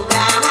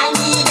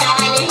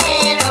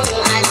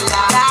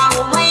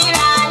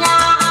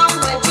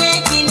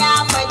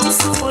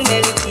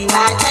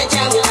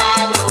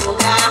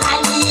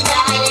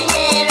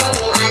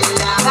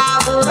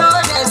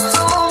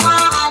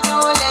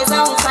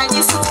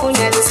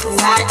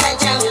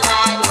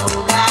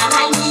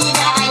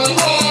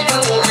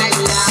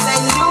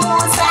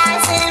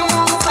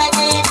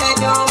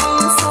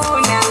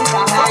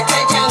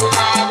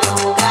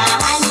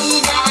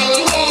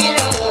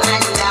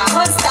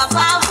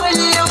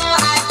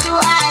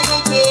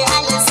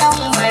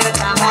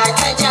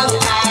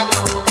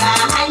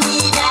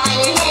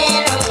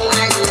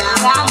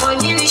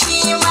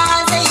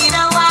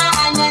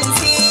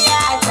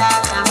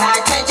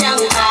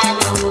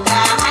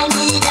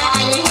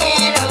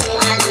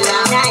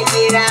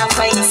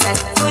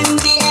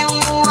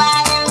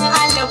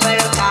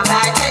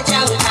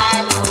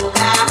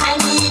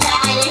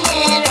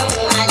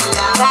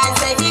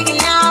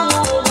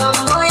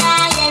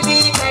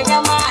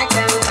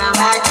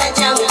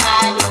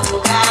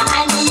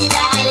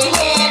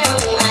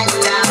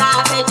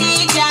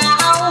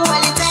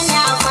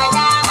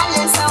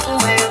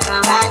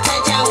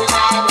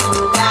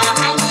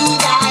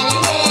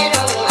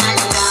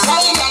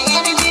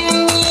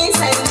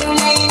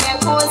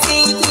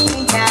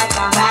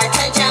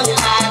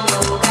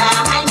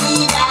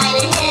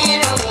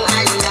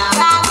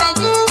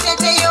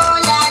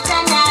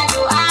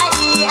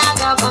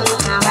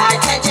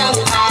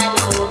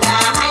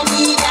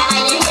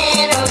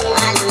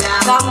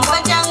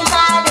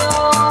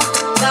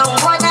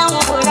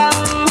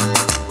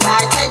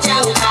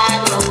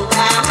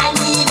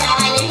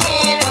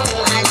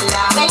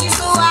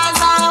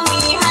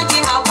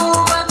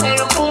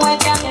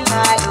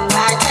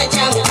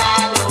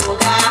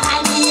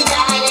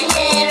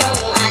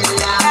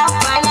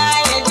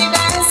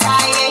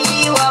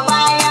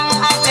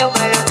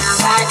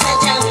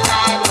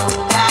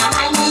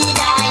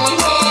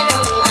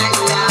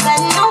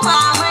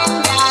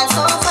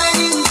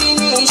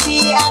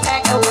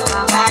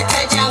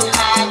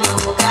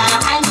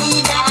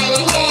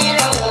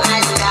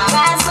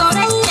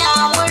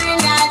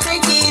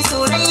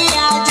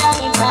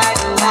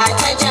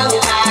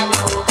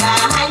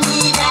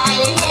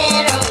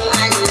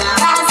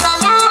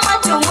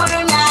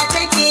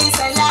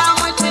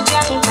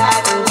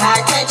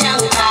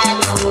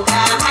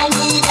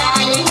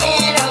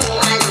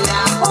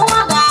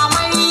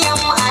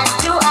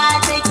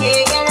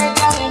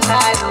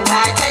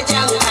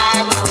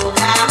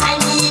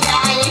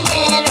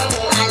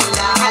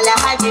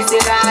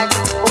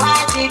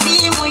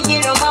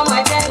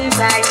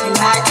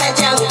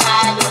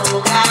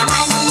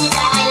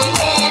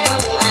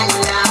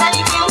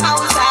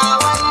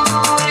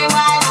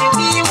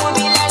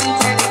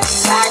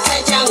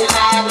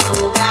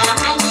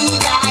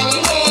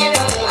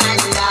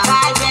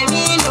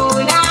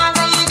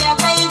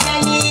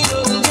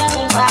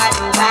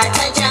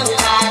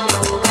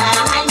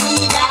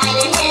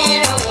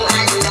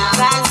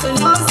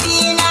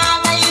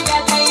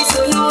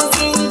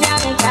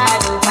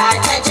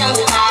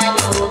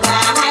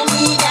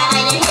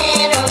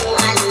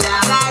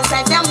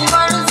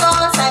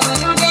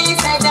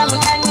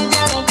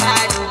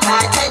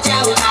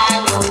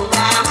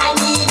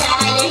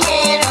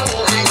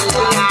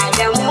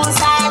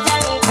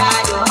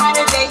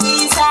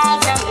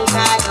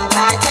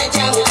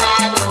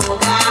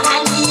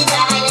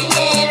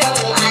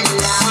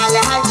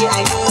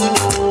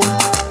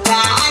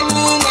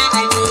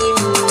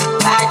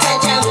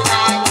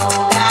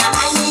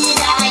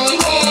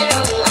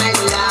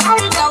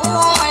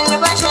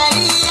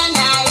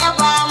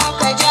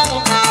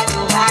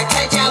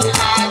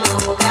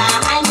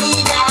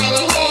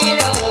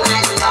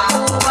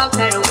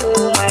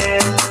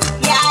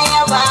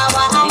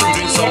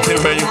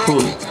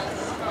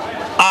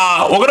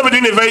We're going to be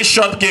doing a very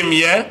short game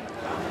here.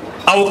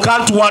 I will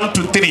count 1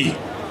 to 3.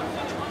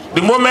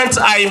 The moment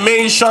I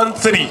mention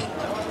 3,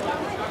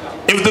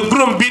 if the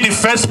groom be the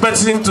first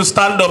person to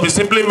stand up, it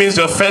simply means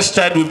your first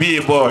child will be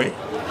a boy.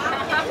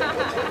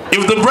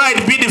 If the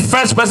bride be the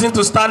first person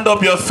to stand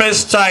up, your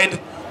first child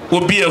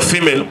will be a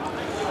female.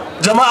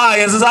 Jama'a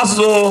yanzu za su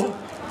zo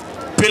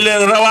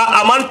filin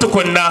rawa a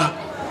mantukunna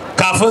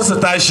kafin su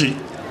tashi.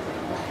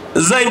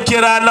 Zan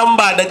kira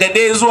namba daga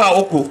 1 zuwa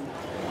 3.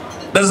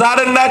 Da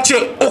zarar na ce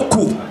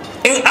 3,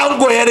 in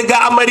ango ya riga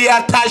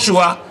amarya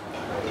tashiwa,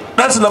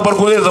 ɗansu na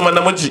farko zai zama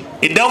namiji.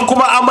 Idan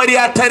kuma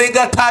amarya ta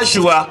riga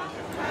tashiwa,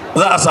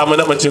 za a samu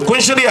na mace. Kun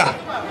shirya?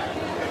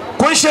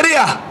 Kun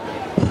shirya?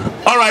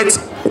 All right.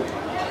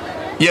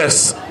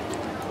 Yes.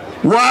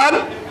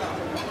 1,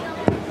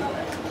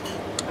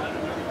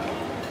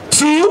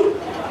 2,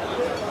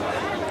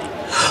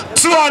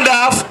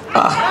 2.5.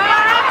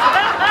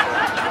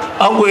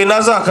 Ango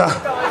ina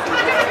zaka.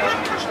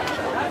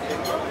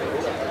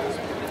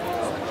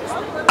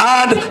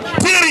 And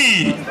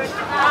 3.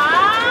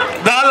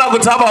 Da Allah ku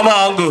taba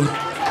ma ango.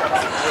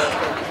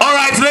 All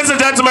right, ladies and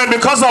gentlemen,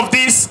 because of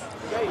this,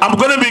 I'm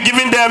going to be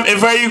giving them a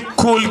very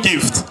cool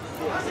gift.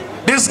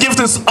 This gift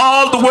is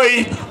all the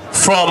way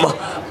from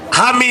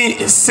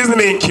Hami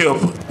Seasoning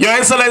Cube. Your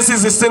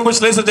Excellencies,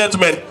 distinguished ladies and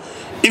gentlemen,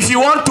 if you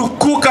want to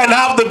cook and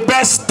have the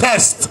best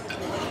taste,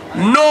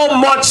 no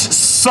much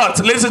salt,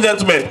 ladies and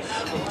gentlemen,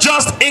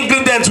 just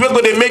ingredients we're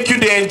going to make you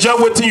they enjoy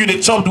waiting you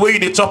they chop the way you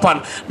they chop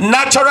and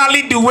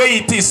naturally the way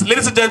it is.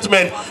 Ladies and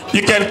gentlemen,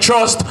 you can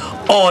trust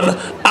on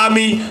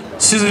Ami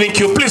Seasoning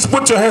Cube. Please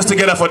put your hands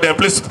together for them.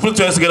 Please put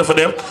your hands together for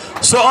them.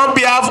 So on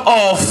behalf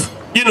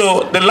of, you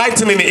know, the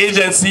lighting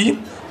agency,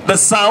 the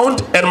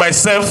sound, and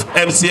myself,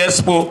 MC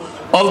Expo,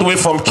 all the way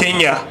from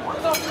Kenya,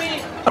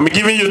 I'm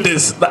giving you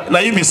this. Now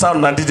you be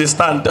sound and DJ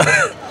stand.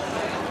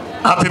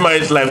 Happy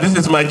marriage life. This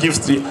is my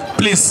gift to you.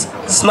 Please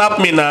snap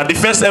me now. The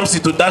first MC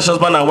to dash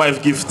husband and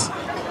wife gift.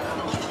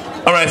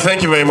 All right,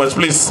 thank you very much.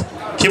 Please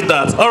keep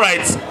that. All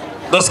right,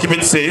 just keep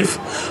it safe.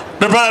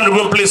 The bride and the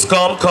groom, please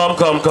come.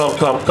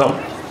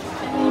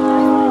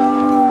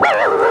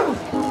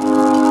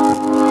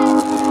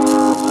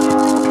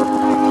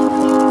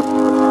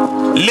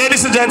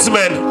 Ladies and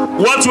gentlemen,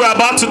 what we're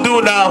about to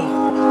do now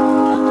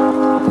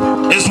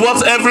is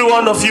what every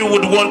one of you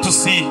would want to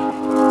see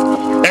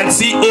and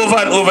see over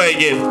and over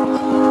again.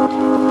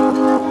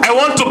 I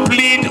want to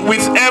plead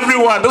with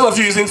everyone, those of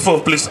you using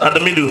phone, please, at the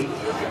middle.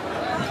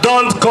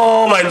 Don't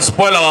come and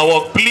spoil our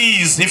work.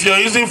 Please, if you're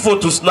using phone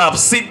to snap,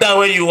 sit down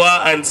where you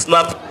are and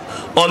snap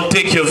on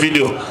take your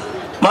video.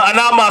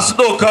 Ma'ana masu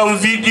ɗaukan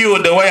video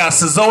da waya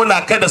su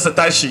zauna kada su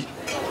tashi.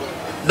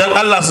 Dan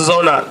Allah su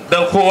zauna,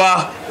 dan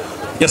kowa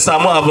ya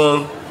samu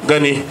abin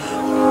gani.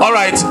 All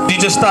right,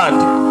 DJ stand.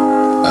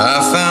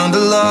 I found a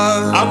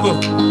love I'm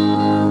good.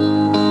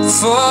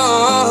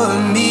 for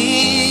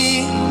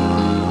me.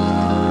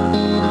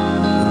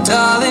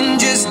 Darling,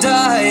 just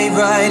dive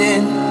right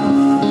in.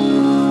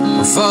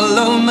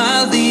 Follow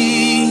my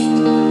lead.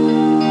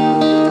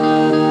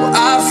 Well,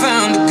 I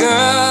found a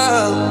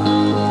girl,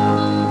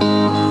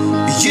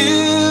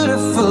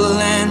 beautiful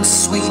and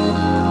sweet.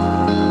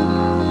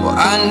 Well,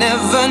 I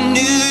never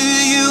knew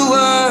you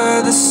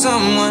were the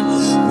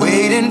someone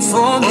waiting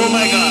for me. Oh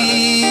my God.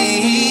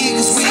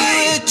 'Cause we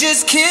were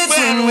just kids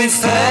when we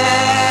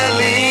fell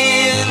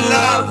in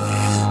love,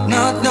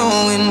 not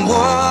knowing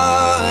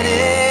what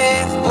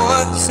it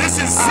was. This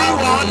is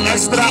C1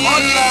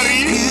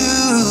 Extraordinary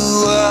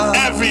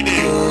every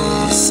day.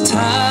 This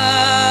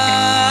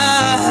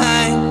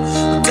time,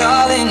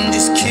 darling,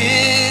 just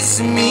kiss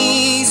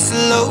me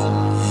slow.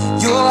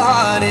 Your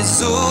heart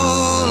is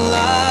all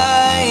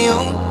I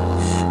own,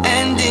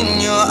 and in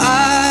your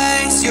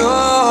eyes,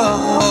 you're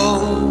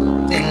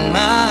holding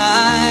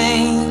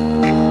mine.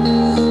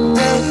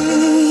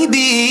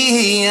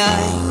 Baby,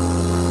 I'm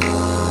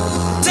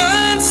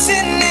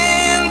dancing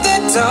in the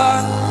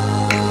dark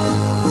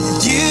with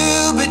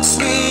you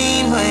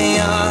between my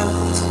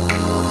arms,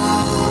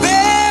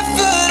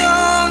 barefoot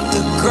on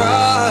the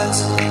grass.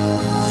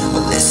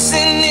 We're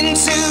listening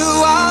to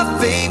our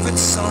favorite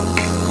song.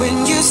 When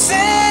you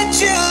said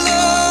you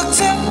looked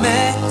a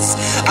mess,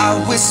 I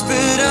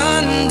whispered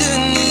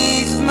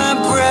underneath my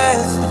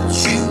breath, but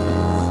you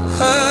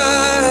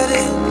heard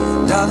it.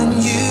 Darling,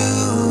 you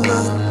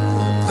look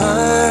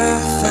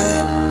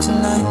perfect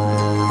tonight.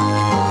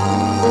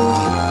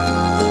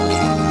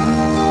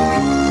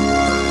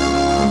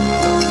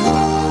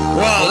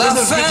 Wow, Well, I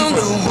this is found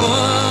beautiful. a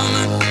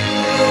woman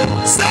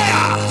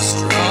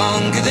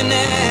stronger than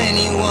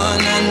anyone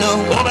I know.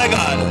 Oh my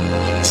God.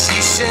 She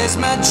shares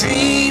my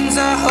dreams.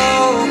 I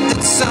hope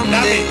that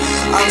someday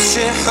I'll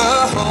share her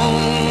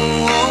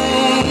home.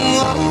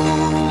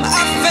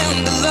 I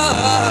found a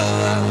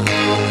love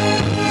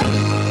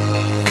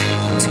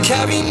to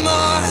carry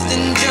more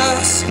than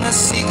just my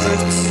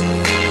secrets,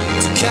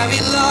 to carry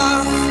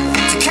love,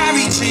 to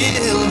carry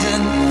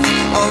children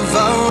of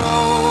our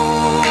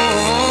own.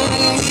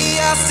 We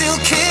are still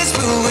kids,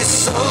 but we're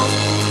so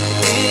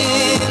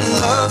in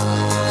love,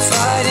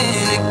 fighting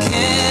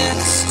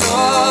against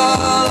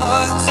all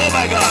lost. Oh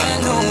my God. I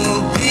know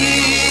we'll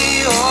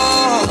be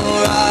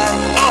alright.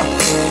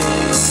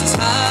 This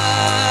time,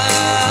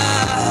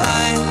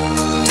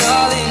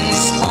 darling,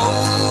 just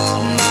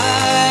hold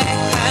my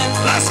hand.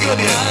 Let's go,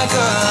 dear. My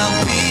girl,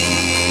 I'll be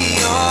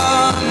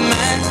your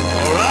man.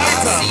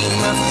 Alright. I see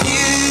my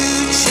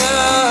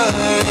future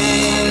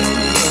in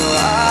your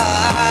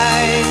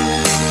eyes.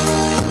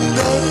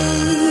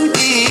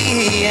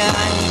 Baby,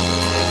 I'm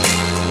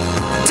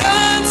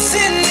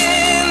dancing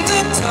in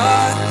the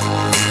dark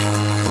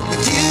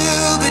with you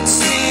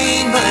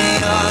between my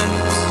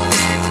arms,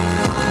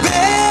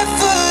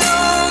 barefoot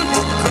on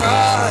the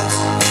grass,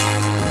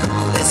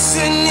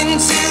 listening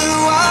to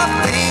our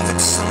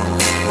favorite song.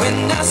 When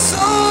I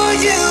saw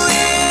you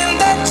in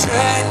that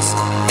dress,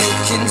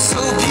 looking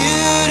so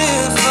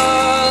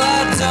beautiful, I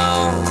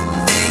don't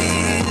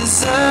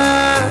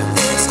deserve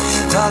this.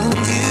 Darling,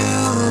 you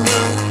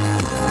look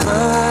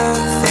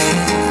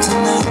perfect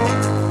tonight.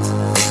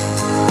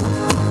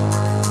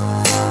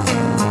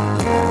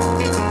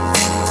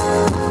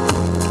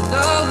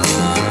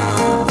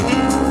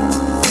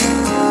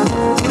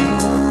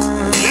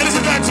 Ladies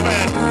and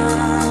gentlemen,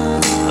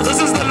 this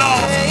is the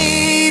love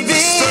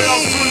story of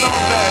two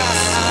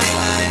lovebirds.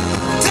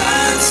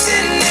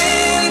 Dancing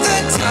in the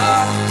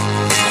dark.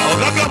 Oh,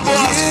 look at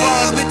boss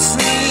fun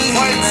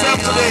for himself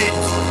today.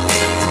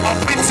 Of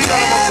Pinty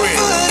Dalamokwe.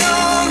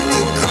 On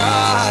the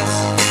cross,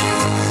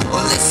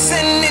 or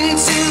listening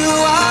to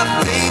our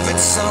favorite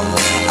song.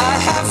 I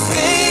have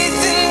faith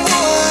in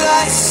what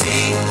I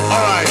see.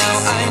 Alright. Now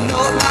I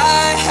know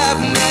I have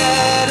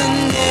met an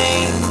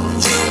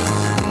angel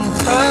in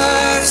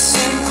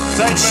person.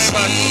 Thank you very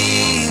much.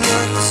 She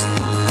looks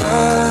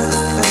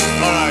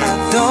perfect. Alright. I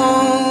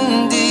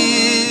don't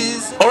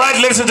deserve. Alright,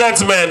 ladies and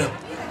gentlemen.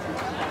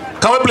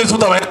 Can we please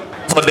put our hand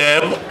for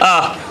them?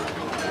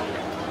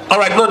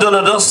 Alright, no,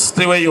 just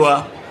stay where you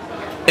are.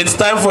 It's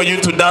time for you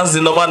to dance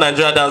the normal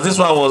Nigeria dance. This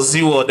one was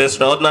zero, the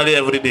extraordinary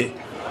everyday.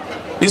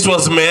 This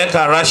was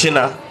Meyeka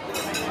Rashina.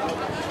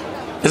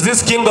 Is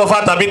this king of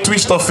heart a bit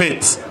twist of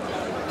fate?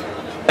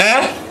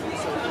 Eh?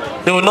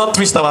 They will not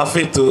twist our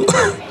fate too.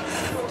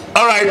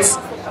 Alright.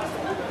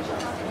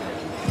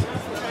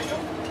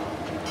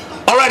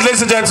 Alright,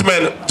 ladies and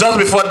gentlemen, just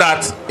before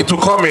that, it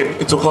will come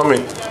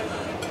in.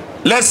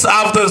 Let's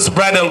have this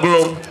bride and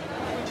groom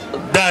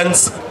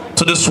dance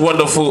to this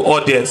wonderful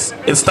audience.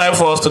 It's time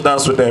for us to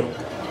dance with them.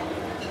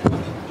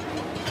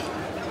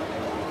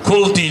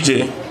 Cool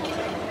DJ.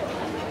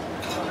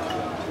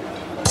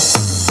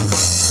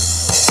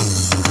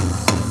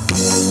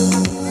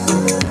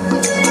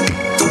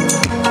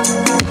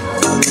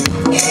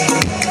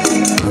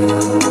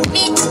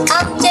 Beat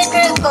up the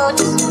record.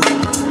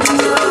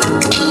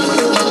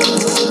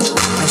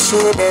 Ashe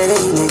da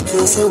rai nake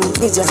son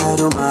ki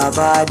jaruma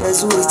ba da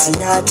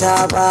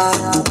zuciyata ba.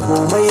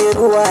 Komai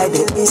ruwa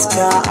da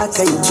iska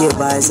akan ke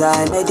ba za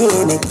na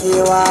daina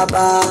kewa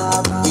ba.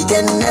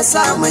 Idan na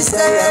samu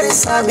zarar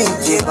samun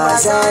ke ba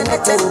za na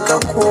tanka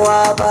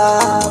kowa ba.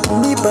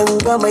 Ni ban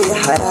ga mai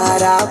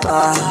harara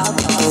ba,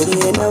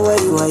 kare na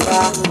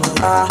waiwaya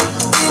ba.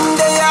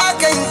 Inda ya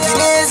kanki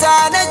ne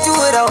za na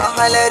jura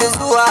wahalar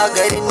zuwa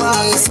garin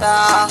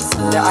nisa.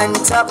 Da an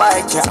taɓa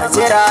ki a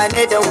jira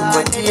ni da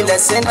watila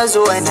sai na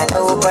zo na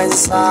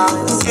ɗaukansa.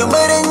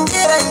 Jimirin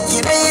jiran ki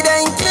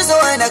daidan ki zo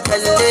na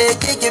kalle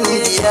kikin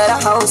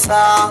biyar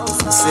Hausa.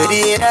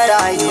 Siri na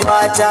rayuwa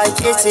ta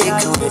ke ce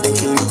kawai da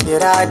kin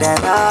kira da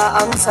na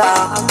amsa.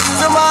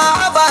 Zuma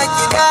a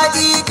baki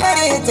daɗi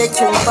kare ta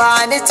kin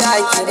bani ta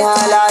kira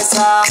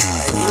lasa.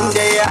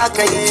 Inda ya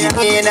kai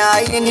ki na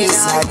yi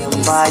nisa din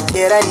ba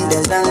kiran da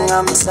zan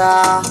amsa.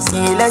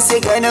 Tilasu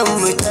ganin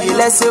mu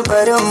tilasu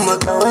barin mu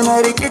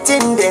kauna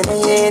rikicin da na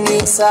yi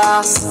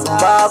nisa.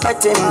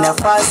 Babatin na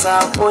fasa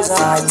ko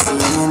zati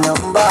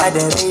nan ba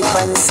da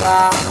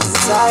raifansa.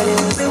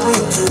 Tsarin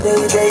zubin ki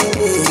daidai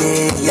ne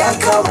ya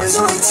kama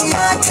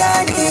zuciyata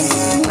ne.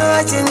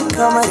 Na jin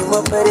kamar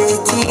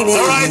mafarki ne,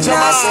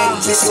 na san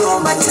ki so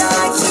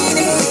mataki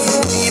ne.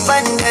 Ni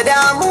ban da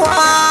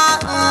damuwa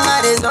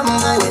da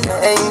zamba da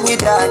ɗan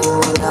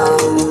idanuna.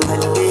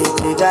 Kalle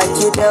ki ga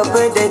ki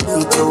dabu da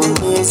ni to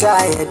me za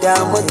ya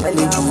damu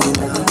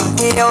kalbina.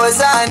 Yau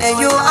za na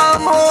yi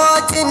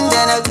amotin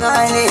da na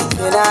gane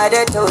kina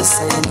da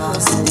tausayi.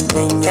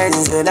 Dan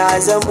yanzu na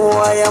zamo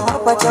ya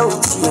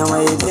mafatauci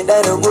mai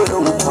bidar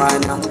gurin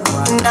kwana.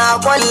 Na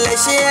kwalla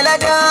shela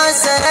da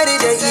sanar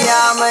da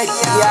iyamar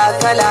ya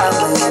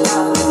kalamai.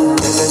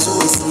 Daga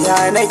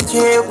zuciya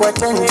nake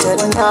kwatantar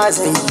na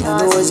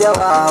zayyano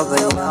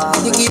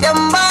jawabai.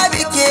 Gidan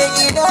babu ke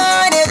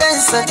gida ne dan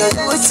saka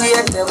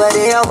zuciyar ta bar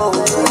yawan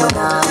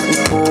kuna.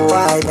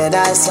 Kowa da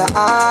nasa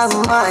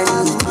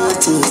amani ke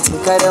ce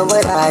cikar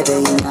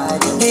muradai.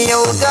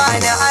 Yau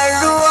gane an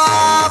ruwa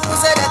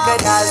kusa da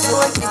kada so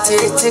ki ce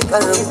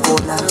cikar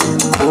kona.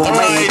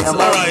 Komai da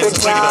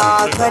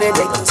mafita kar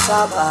da ki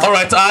saba.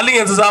 Alright, a halin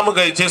yanzu za mu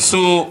gaice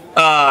su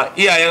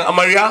iyayen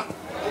amarya,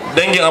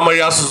 dangin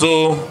amarya su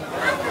zo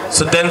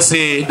su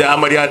danse da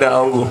amarya da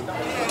ango.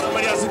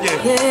 Amarya suke.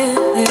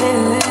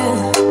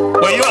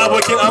 Wayo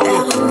abokin ango,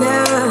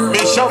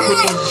 mai shan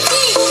kudu.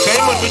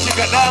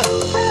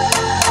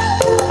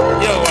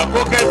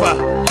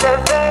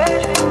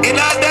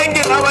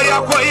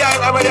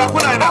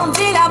 On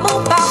dit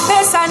l'amour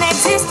parfait, ça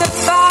n'existe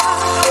pas.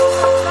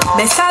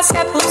 Mais ça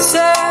c'est pour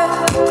ceux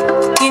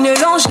qui ne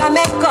l'ont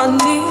jamais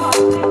connu.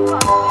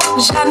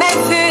 Jamais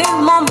vu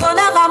mon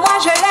bonheur à moi,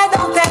 je l'ai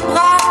dans tes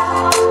bras.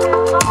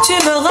 Tu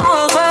me rends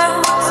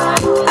heureuse,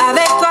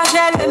 avec toi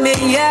j'ai le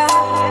meilleur.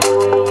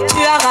 Tu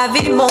as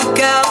ravi mon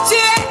cœur, tu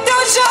es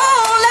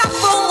toujours là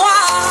pour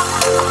moi.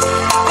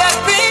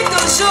 Depuis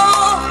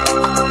toujours,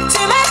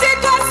 tu m'as dit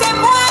toi c'est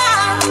moi.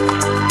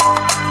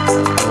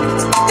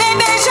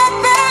 Bébé, je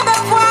peux me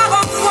voir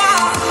en toi.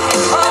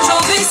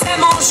 Aujourd'hui c'est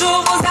mon jour,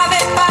 vous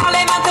avez parlé,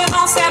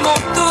 maintenant c'est mon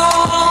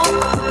tour.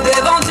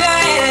 Devant Dieu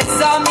et les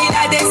hommes, il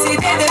a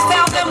décidé de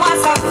faire de moi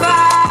sa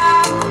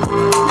femme.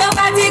 M.A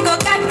KANTI,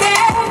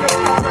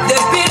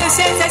 depuis le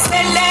ciel c'est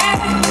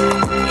célèbre.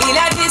 Il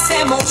a dit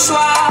c'est mon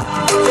choix,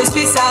 je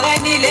suis sa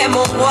reine, il est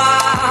mon roi.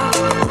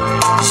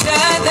 Je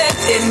veux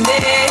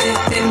t'aimer,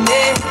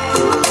 t'aimer.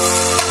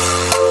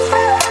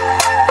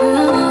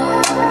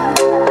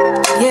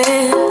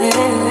 Yeah.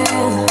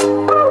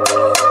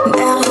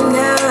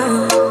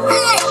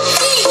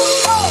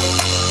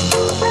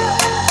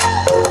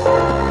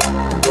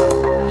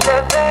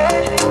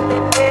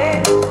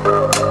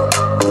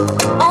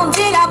 On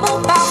dit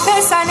l'amour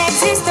parfait, ça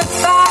n'existe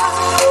pas.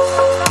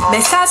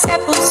 Mais ça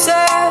c'est pour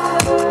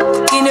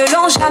ceux qui ne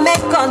l'ont jamais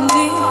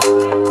connu.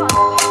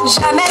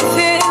 Jamais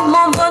vu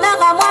mon bonheur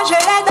à moi, je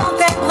l'ai dans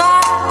tes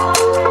bras.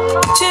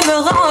 Tu me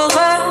rends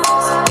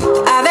heureuse,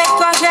 avec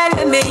toi j'ai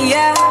le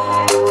meilleur.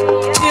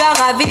 Tu as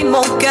ravi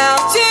mon cœur,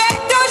 tu es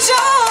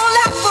toujours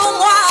là pour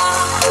moi.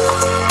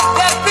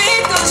 Depuis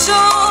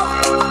toujours,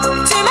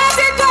 tu m'as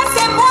dit toi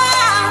c'est moi.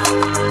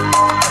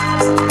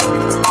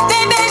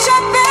 Bébé, je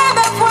peux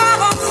me voir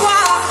en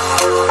toi.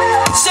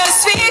 Je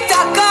suis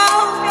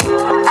d'accord,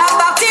 à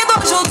partir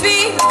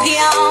d'aujourd'hui,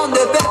 rien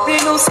ne peut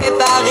plus nous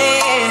séparer.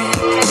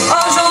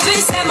 Aujourd'hui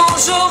c'est mon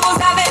jour, vous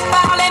avez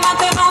parlé,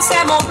 maintenant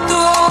c'est mon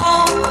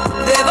tour.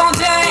 Devant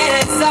Dieu et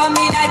les hommes,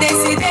 il a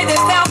décidé de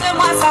faire de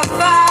moi sa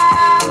femme.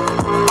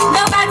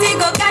 M.A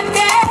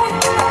KANTI,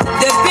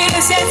 depuis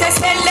le ciel c'est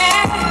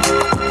célèbre.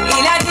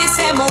 Il a dit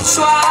c'est mon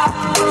choix,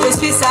 je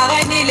suis sa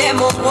reine, il est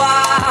mon roi.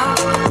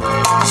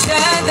 Je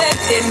veux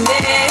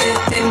t'aimer,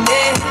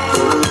 t'aimer,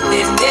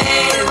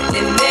 t'aimer,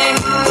 t'aimer,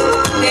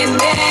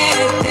 t'aimer,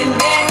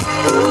 t'aimer.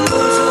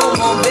 Toujours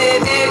mon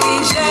bébé, oui,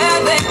 je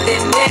veux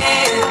t'aimer,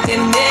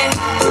 t'aimer,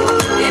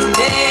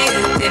 t'aimer,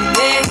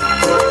 t'aimer,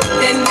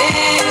 t'aimer,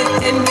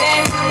 t'aimer.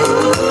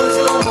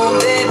 Toujours mon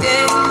bébé,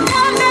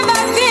 l'homme de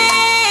ma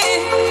vie,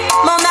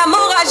 mon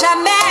amour à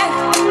jamais.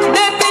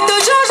 Depuis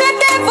toujours je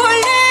t'ai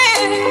voulu,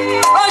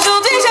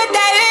 aujourd'hui je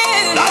t'ai eu.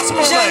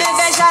 Je ne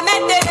vais jamais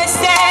te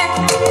laisser,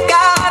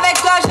 car avec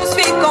toi je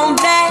suis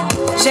complet.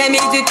 J'ai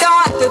mis du temps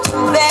à te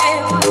trouver,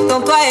 ton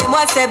toi et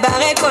moi c'est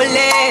barré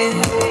collé.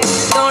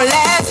 Donc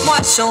laisse-moi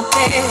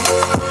chanter,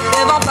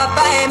 devant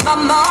papa et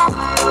maman,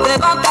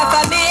 devant ta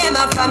famille et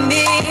ma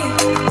famille,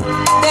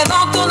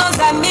 devant tous nos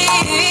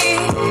amis.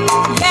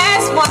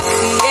 Laisse-moi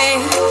crier,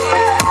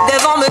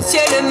 devant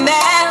monsieur le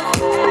maire,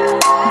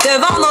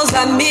 devant nos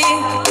amis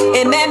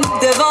et même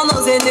devant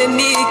nos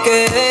ennemis. Que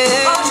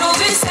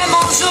aujourd'hui c'est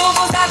mon jour,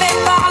 vous avez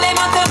parlé,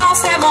 maintenant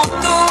c'est mon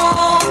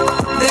tour.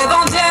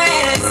 Devant Dieu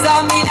et les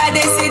hommes, il a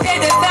décidé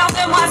de faire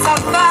de moi sa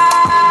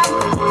femme.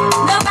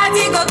 M.A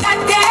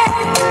KANTI,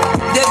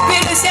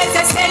 depuis le ciel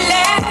c'est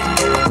célèbre.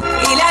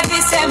 Il a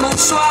dit c'est mon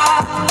choix,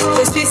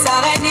 je suis sa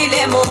reine, il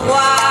est mon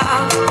roi.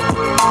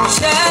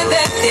 Je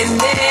veux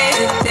t'aimer,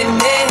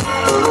 t'aimer,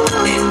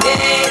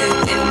 t'aimer,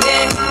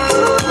 t'aimer,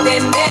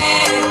 t'aimer,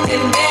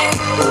 t'aimer.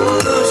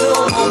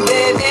 Toujours mon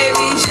bébé,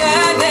 oui, je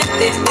veux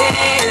t'aimer,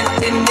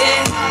 t'aimer,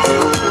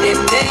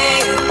 t'aimer,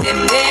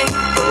 t'aimer,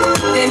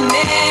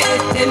 t'aimer,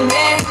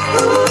 t'aimer.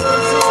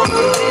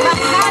 My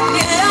heart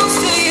belongs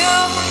to you.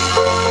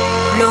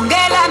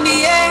 Longela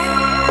mie,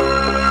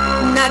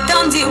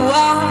 Nathan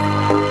Diwa.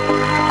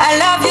 I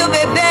love you,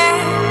 bébé.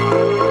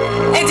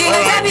 Et dis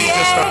les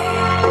habillés.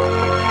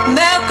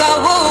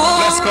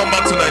 Let's come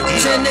back to Nigeria.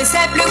 Je ne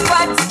sais plus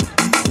quoi.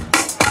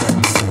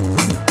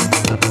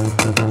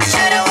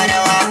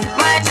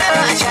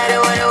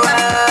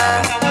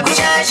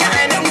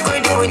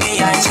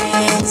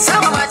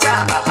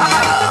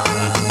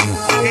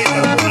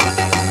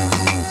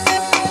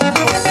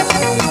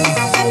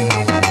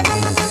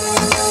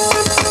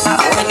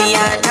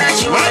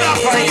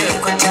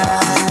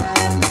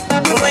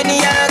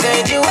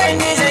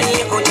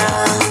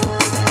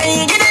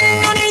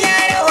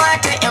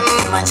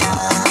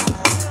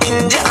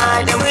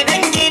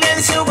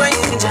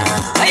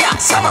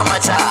 Sama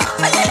mata,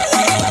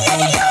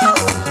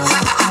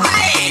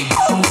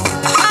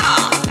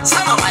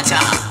 sama mata.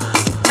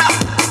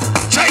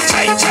 Chai,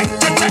 chai, chai,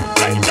 chai, chai,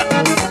 chai, chai.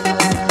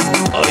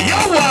 Oh,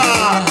 yawa.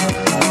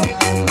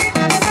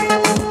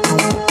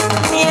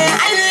 Ya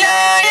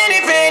Allah ya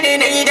rufe ni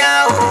na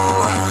dawo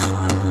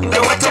da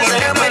wata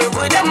zaramar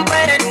gudan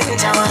farin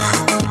jama.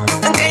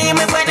 Kai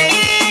mai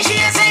kwanayi shi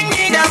ya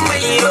sanyi dan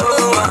mai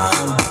yowa.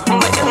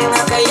 Batun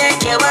haka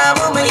yake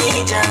babu mai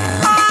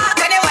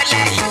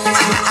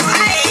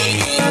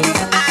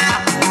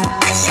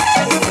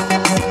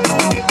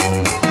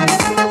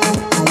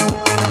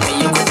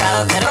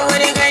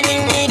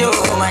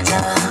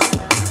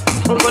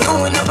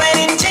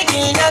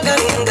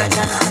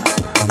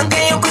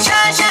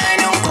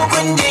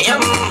mun da yan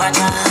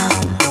mata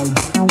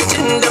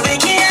tun da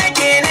biki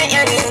yake na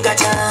yan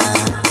gata.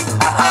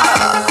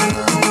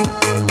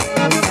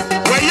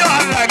 Wayo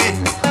Allah ne,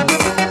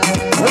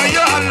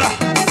 wayo Allah.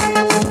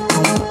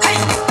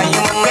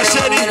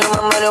 Kashe ni,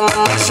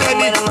 kashe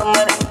ni,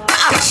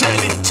 kashe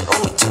ni.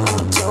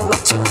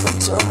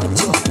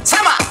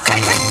 Sama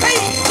kai kai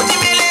kuji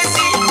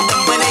melesi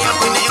dan bana ya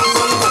kuna yan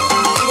kongo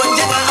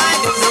wanda ba a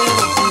da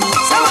zango.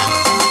 Sama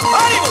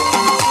oribo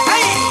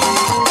kai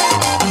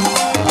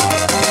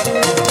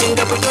kin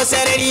ga fito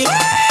sarari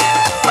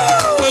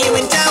ni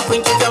mun ta kun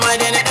ki gama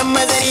da na dan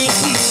mazari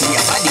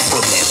ya fadi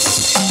problem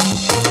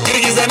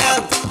girgiza nan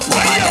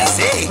wanda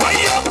sai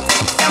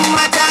dan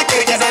mata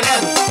girgiza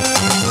nan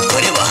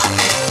oribo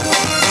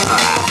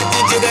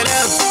girgiza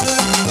nan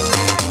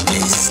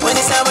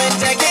wani sabon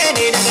take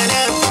ne daga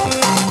nan.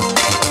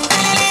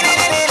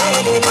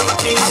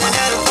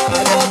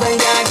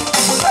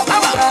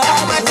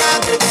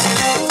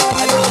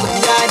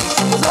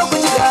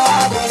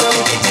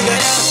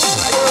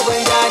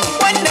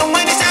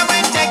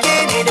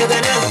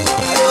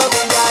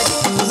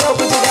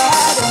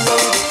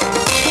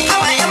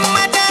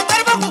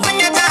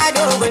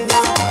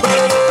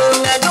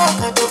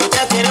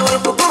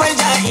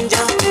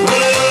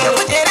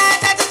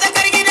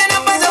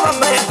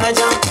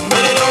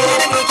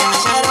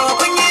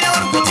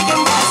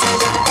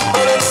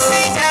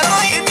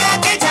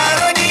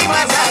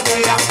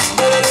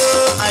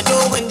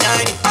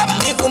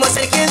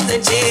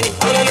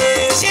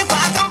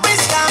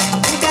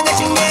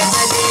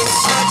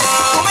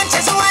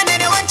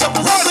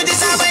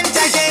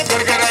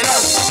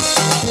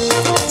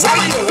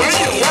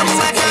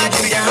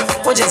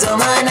 Wace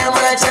zamana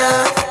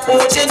mata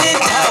wace ne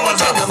ta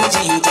wata ga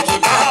miji take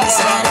ta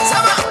sana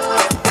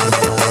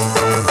sama.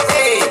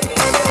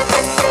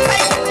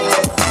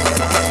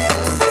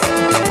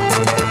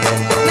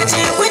 Na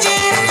ce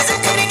kujerar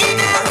zakar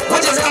gida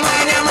wace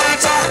zamana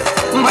mata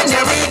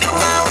wanda bai da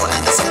wawo a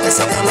ƙasa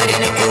ƙasa kamar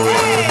na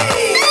kowa.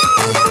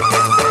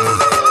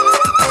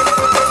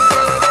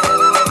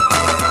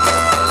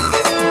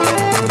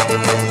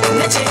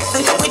 Na ce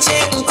in ka wuce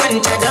in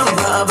kwanta don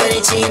ba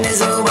barci na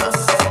zo ba.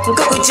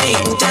 Ka wuce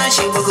in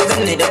tashi ba ku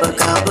ganni da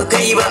baka ba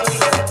kai ba.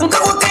 Ka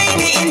ku kai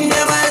ni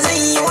inda ba zan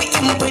yi wa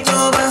in fito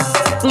ba.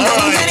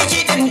 Gangar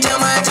kiɗan ta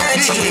mata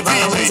ce ba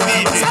maza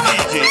ba.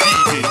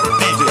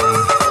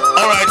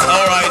 Alright.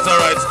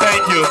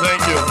 Thank you.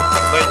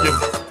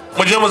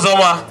 Mu je mu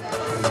zama.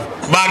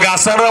 Ba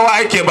gasar rawa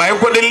ake ba, in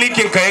kudin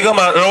likin ka ya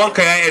gama rawan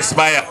ka ya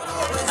expire.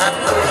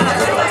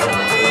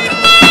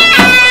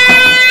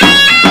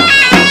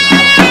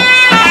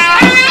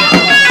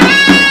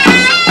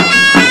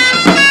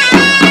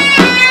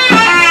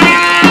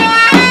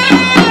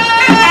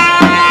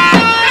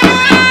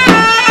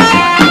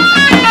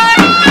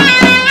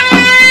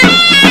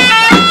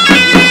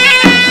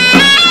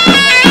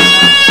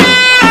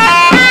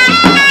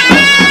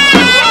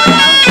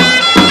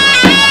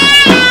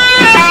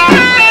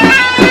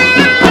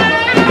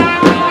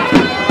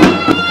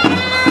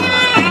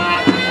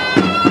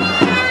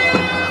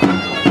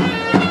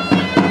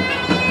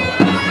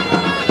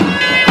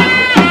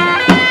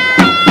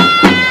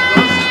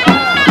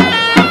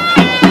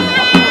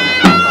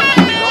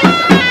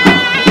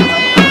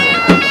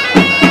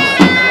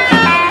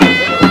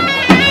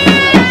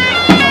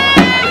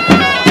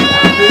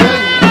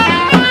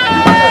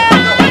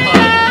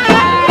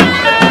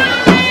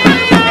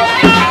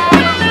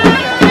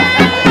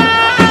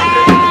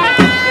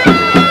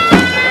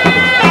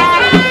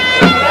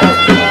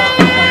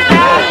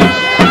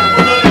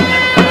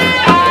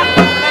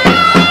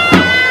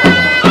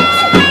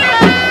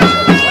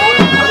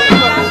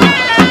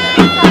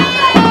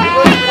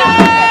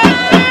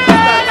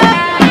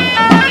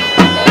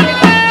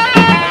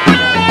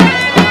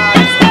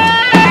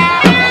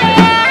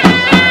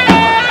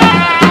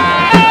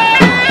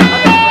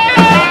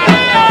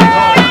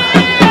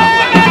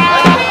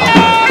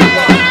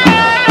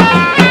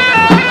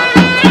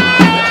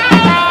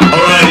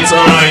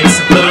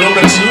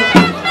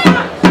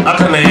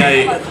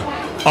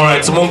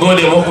 Alright, mun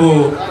gode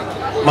muku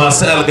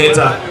masu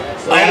algaita.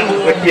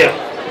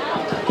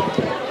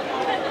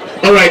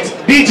 Alright,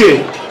 DJ,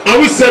 are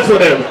we set for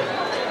them?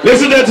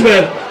 Ladies and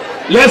gentlemen,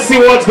 let's see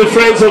what the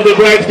friends of the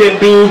bride can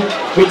do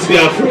with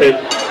their friend.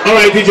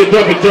 Alright, DJ,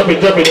 drop it.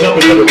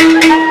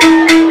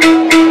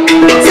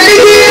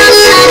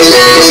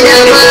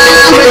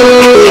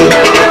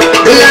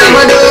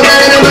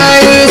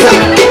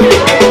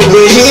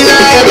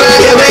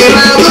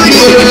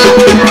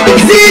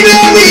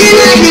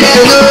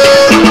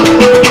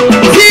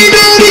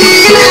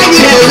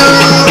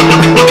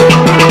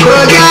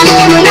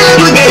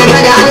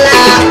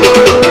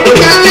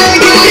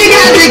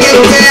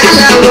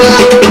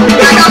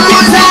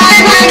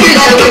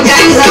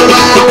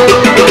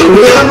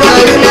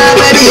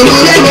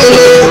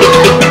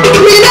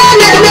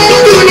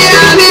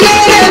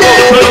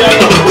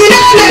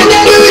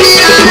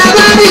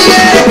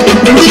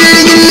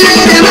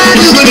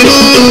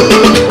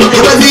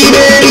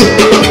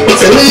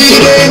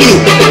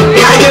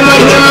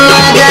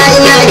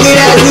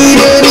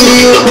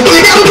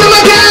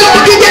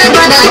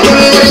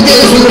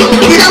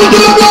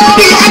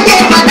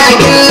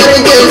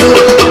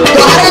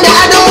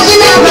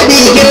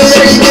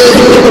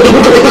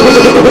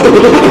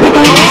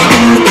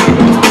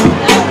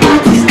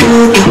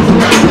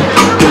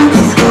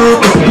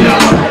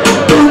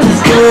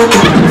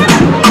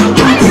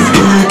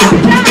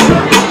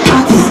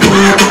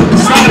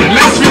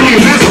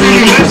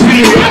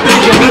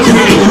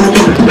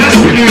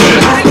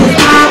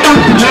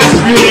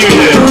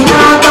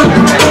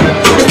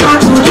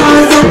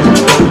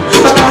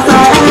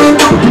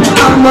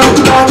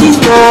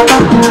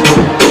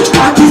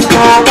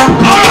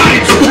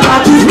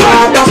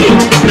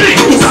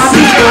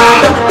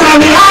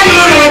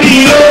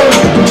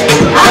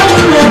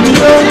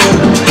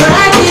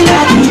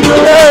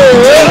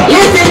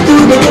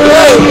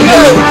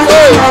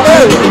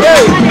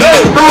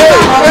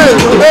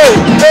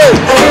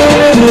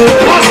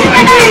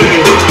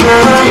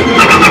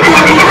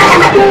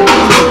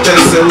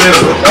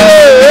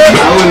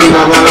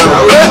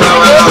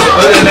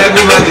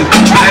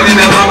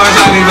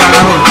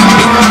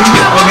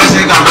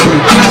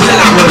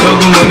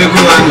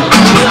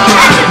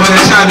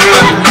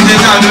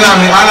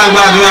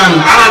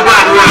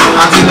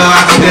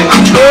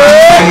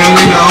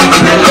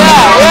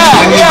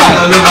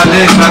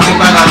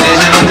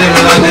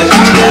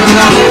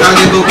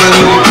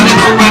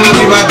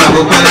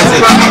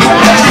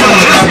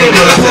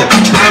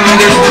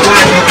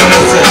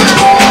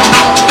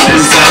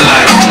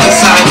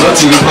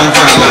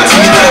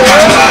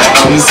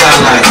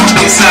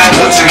 inside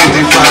go to the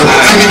deeper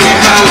line.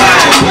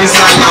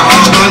 Inside na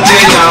ọgbọ́n jẹ́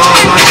ìyàwó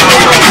ọmọ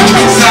ṣọ́yọ̀.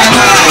 Inside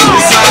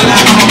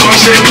ọmọ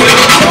ṣe pé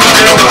ọjọ́.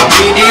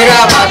 Ìdíra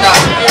bàtà,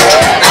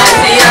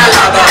 àti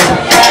àlàbà,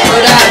 ó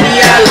dàbí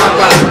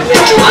àlàbà,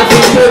 àfi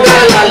ṣúgà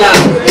lálà.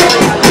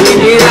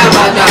 Ìdíra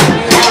bàtà,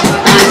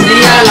 àti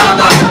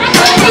àlàbà,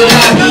 ó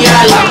dàbí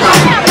àlàbà,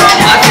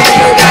 àfi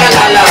ṣúgà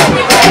lálà.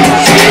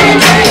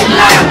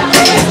 Ṣéèkìlá,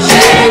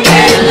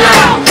 ṣéèkìlá,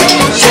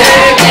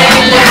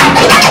 ṣéèkìlá,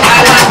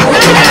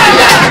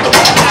 àlàkùnlá.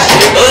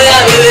 Oh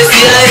yeah, baby,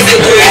 see how it's a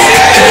good.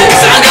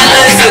 Sangala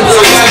is a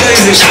good.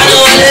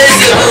 Shanola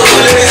is a good.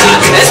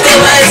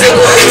 Esteban is a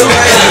good.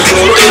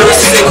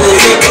 Toros is a good.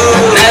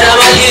 Naira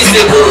Marley is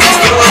a good.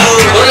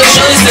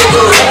 Olosho is a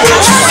good.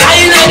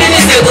 Sayinadin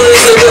is a good.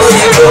 It's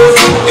a good.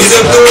 It's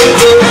a good.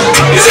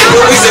 It's a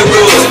good.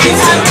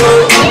 It's a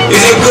good.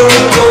 It's a good.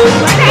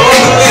 Oh,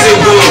 it's a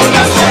good.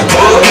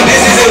 Oh,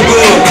 this is a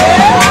good.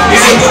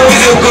 It's a good.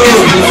 It's a good.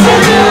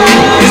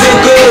 It's a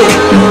good.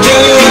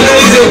 Genuine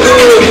is a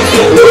good.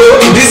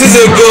 This is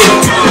a go.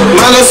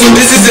 Malosu,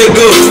 this is a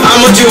go. How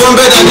much you want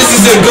better? This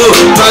is a go.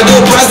 Bado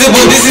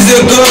possible, this is a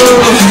go.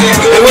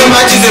 Ewe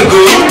match is a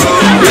go.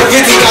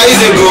 Levitica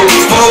is a go.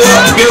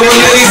 Forward,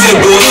 Bewale is a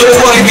go. So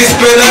what if it's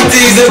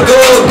penalty is a go.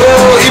 Go.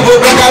 Ibo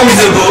Beckham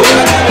is a go.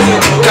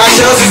 Cash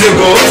House is a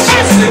go.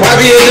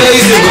 YBL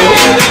is a go.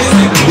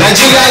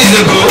 Nigeria is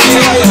a go.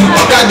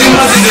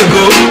 Okadimas is a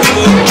go.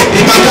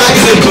 Imaka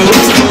is a go.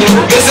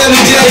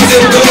 Besenudia is a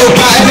go.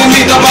 My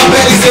enemy top of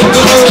bed is a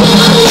go.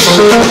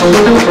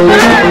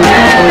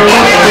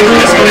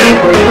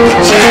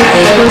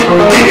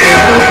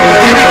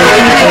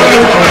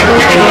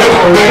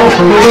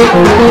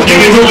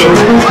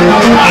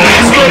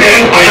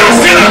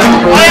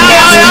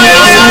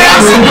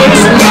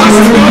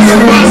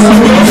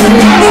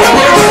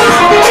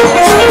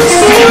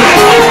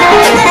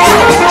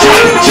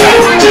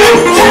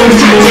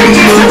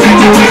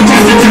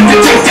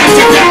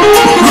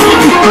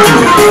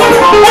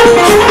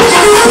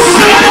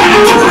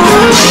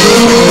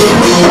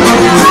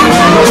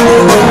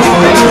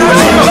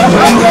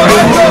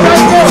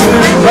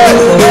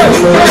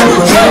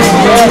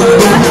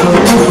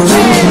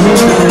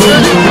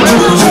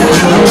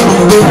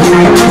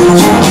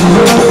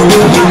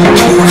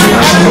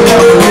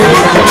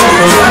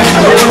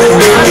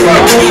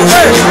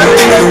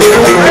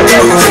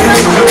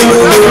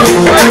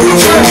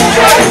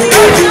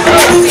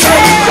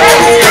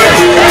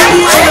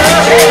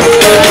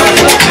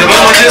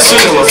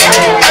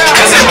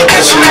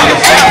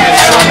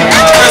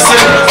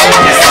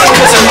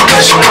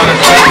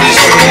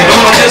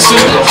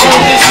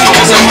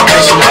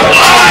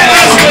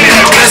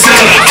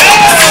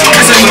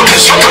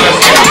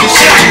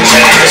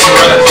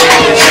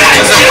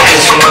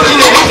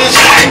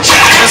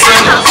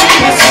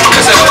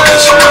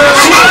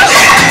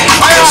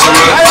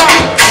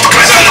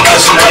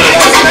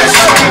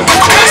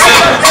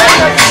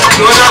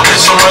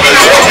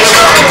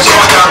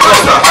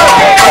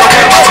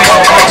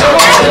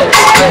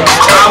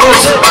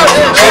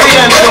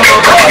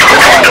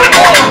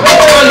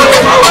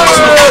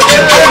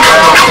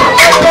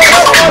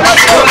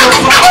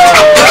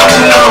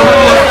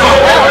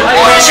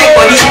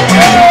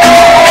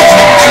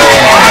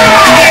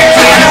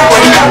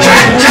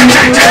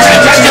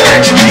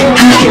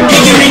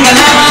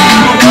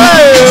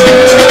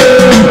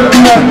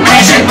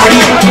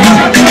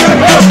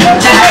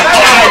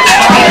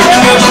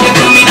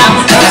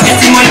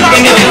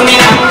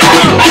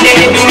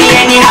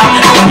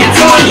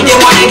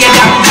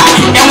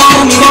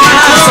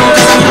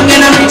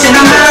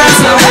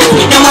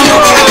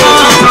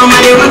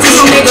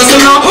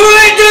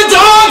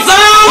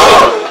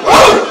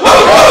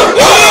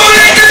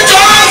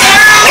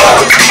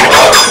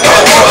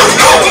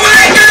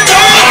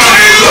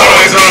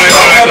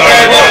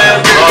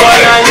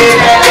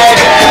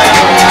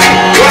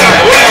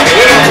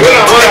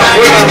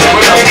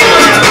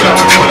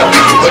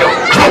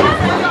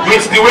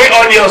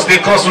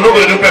 Because we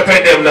don't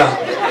prepare them now.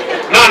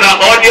 No,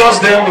 audience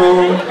them. Are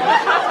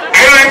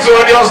you ready to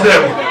audience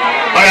them?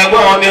 Alright, go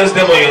audience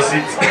them on your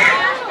seat.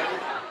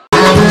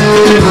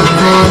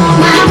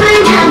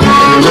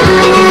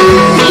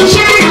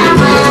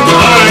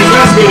 Alright,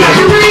 let's go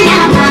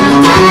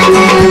there.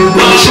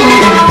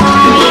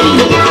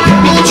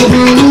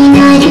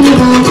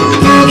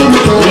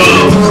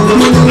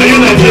 Are you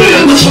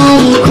Nigerian?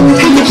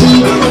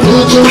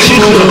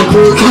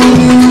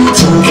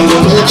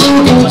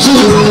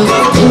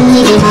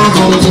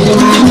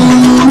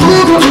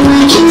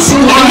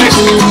 Alright,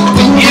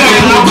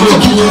 yeah,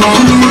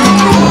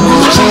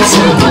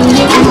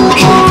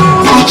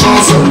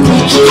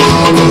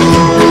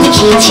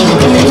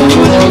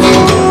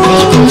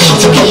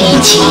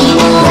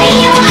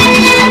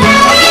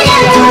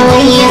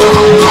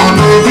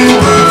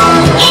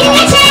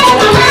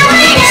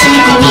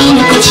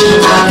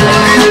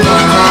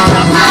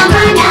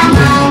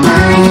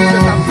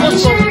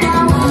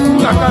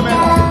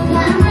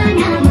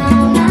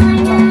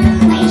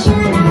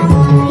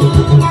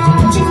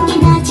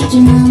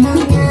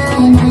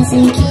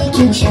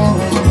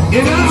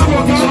 Ina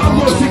abokan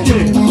ango suke?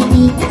 Ina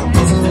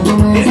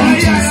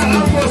iyayen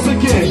ango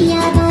suke?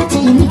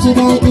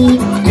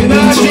 Ina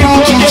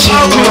jikokin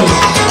ango?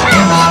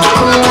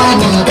 Kowa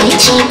na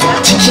baici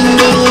cikin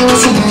dare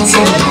wasu na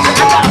sani.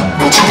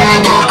 Wata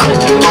rana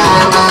kowa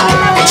ma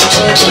a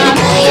cikin ke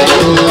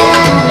bayariya.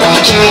 Ba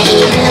kya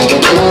hira da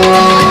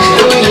kowa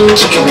wurin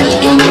kika mai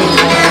gani.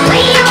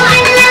 Wayo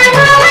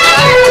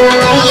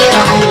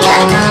Allah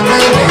mama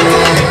na.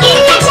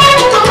 Ina ce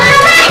muku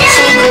mama na.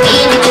 Sai ku bi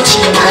muku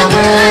ce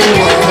mama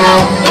na.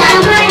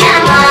 Mama na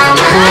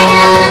mama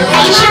na.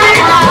 Mai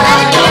shara wa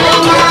na.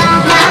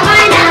 Mama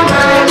na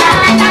mama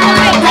na.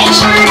 Mai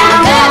shara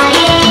wa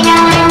na.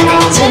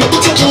 Zan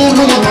ita ke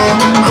murna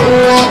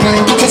kowa na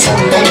ita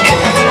san barka.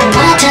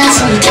 Mata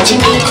sun ta ji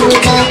mai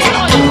kuka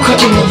in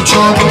kuɗi mai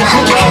tabar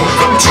harka.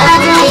 Ta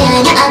baya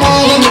ni a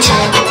bayanta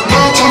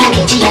na ta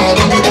gajiya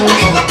don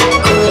ɗauka.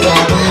 Ko da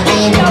ba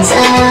bayan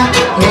tsawa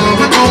na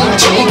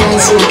ma'ayanci yana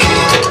zuka.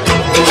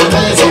 Daga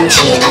mai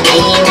zance a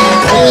kaina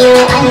wayo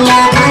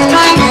Allah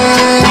mama na.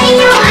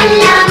 Wayo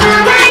Allah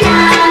mama na.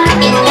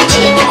 In na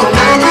ce muku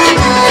mama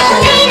na.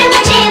 Kai da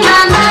mace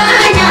mama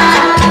na.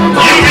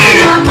 Mama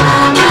na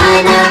mama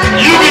na.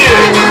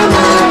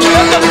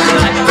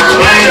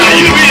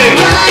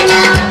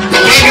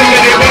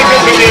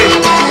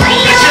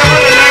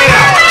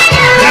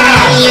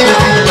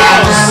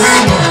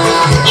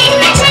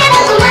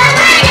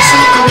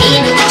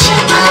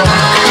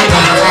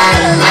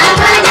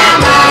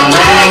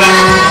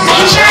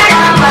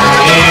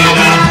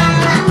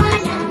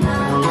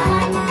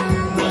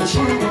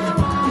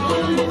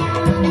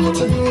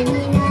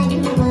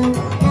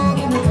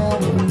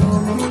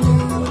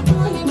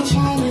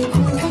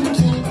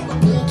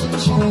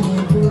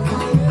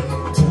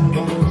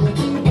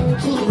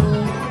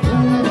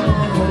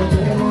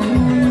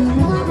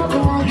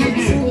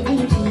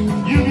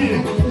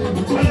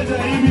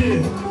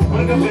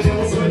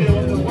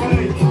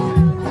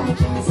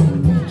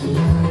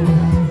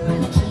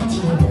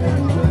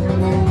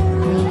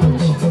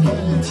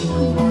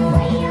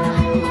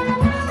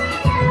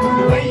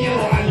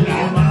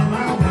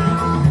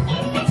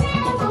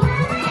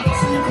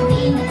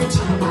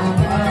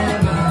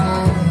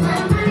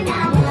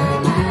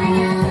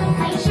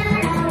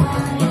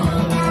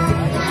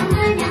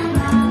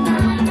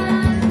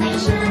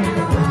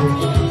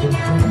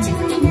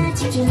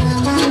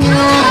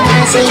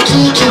 Sai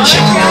kikin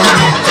shara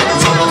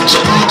zaman ki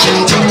ba ki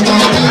jin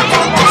daɗi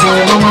a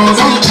zaune ma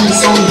za ki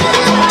sani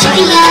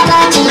tafiya ba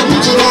ta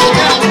miki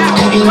daɗi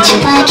abinci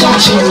ba kya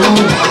shan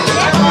nuna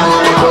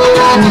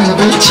kowa na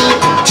bacci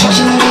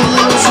cikin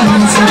dare wasu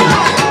na sani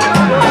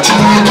wata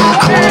rana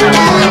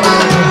kowa ma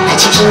a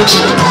cikin ki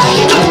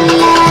baya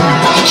kulla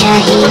ba kya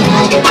hira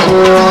da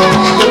kowa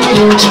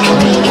wurin ki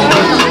kawai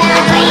gani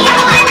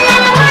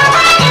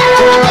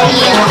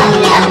wayo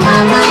Allah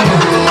mama na.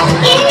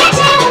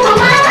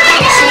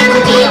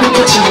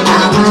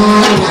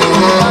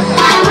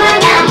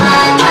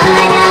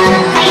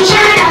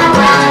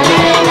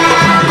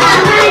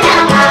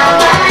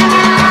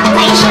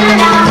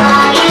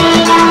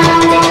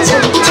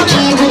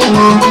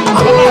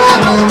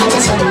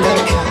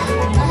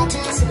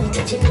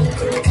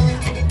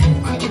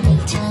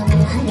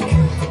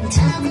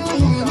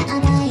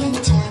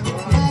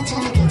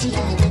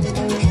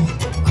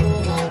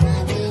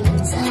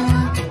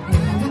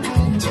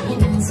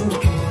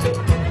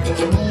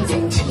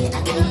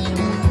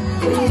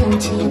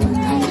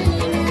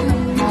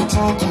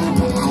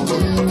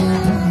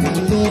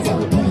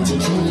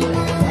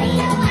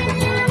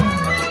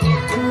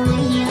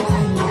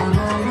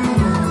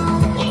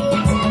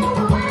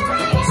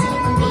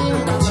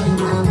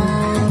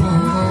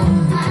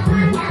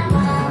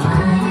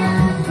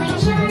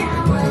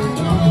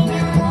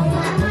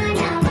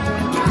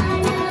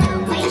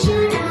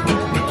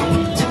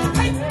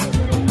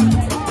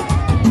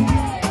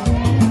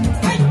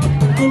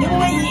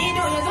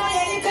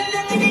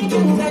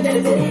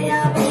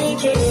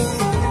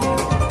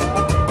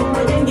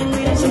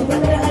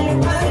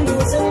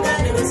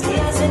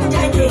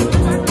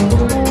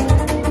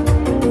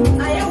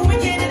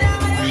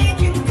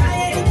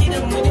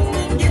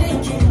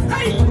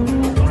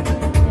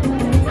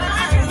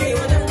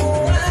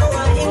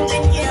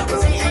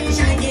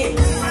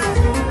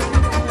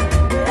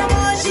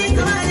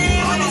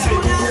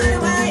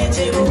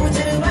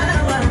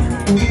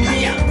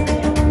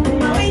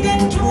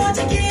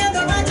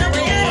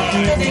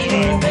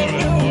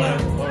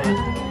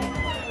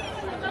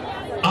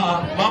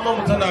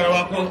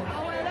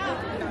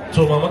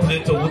 So mama zai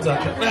ta huta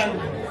kaɗan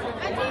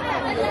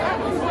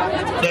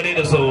dare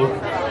da sau.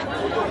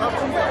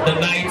 The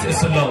night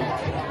is long.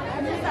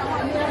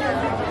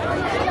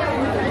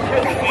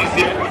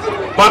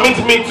 Permit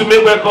me to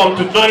make welcome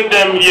to join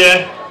them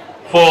here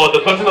for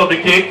the cutting of the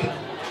cake.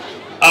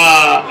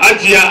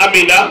 Ajia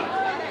Amina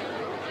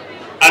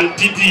and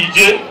TTJ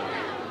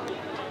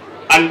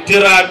and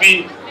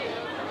Tirabi,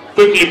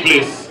 quickly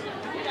please.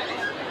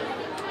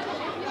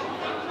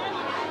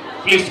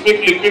 Please,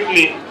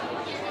 quickly.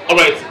 All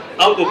right.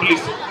 Uncle, please,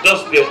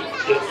 just there.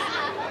 Yes.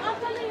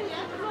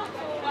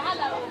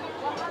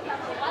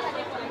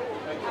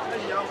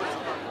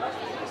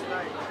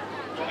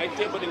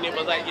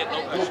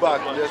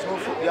 back. There's no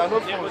phone. There are no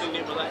phones.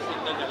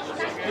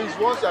 Please,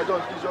 once you are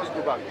done, please just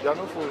go back. There are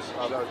no phones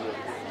allowed here.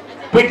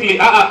 Quickly,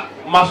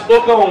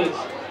 Masoya on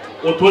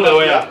the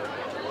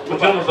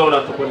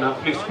way.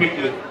 Please,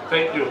 quickly.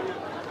 Thank you.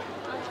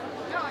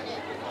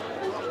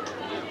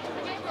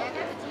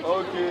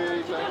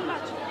 Okay,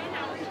 thank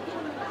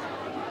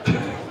you.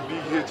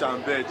 Big H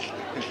and veg.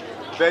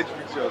 Veg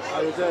pictures. I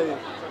will tell you.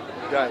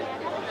 Guy.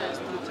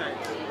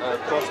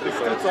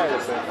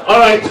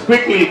 Alright,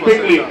 quickly.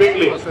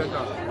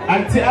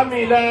 Auntie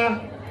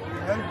Amina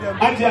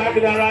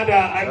rather,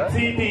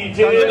 Auntie DJ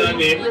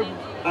name.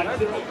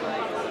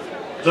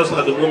 Just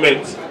at the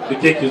moment, the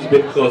cake is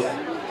being cut.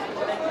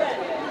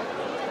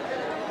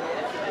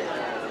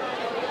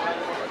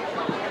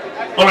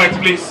 Alright,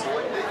 please.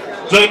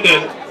 Join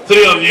them.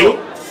 3 of you.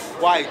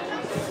 White.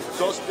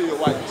 Just stay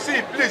white.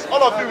 See, please,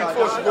 all of you with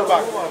phones, go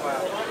back.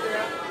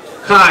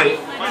 Hi.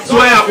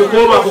 Swear, go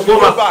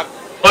back.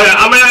 Oh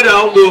yeah, Amaya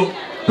da go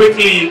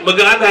quickly.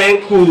 Maganda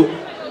yanku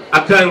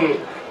akan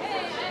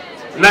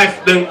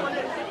knife them,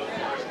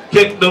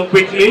 cake them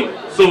quickly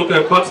so we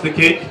can cut the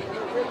cake.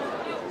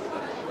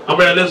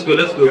 Amaya, let's go.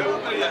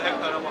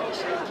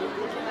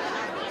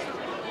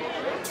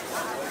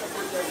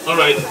 All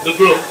right, the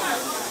group.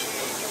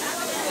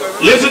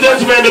 Ladies and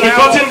gentlemen, they'll be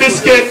cutting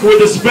this cake with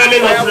the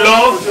spelling of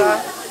love.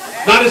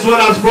 That is what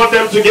has brought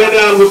them together,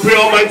 and we pray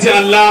Almighty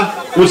Allah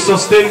will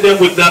sustain them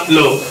with that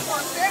love.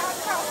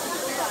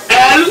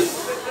 L-O-V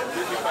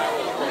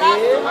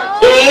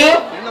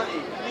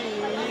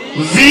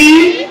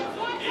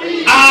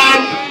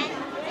and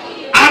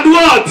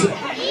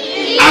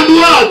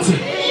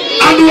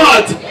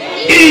what?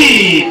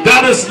 E.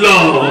 That is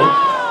love.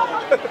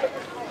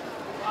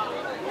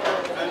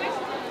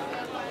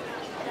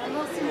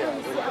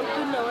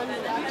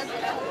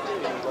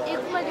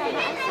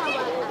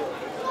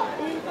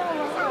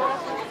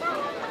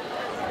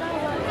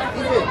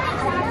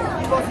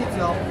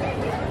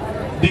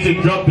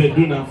 DJ, drop it,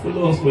 do now.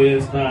 Follow us for your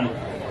style.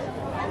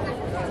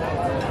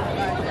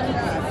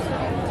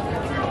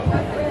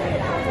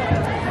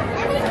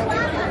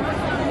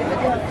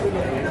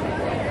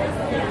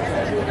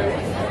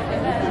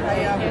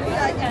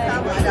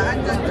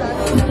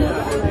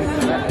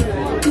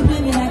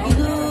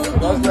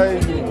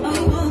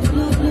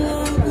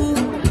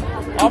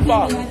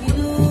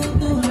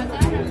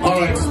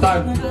 Alright,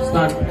 stand.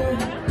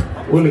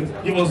 Hold it.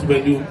 Give us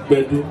Bedu.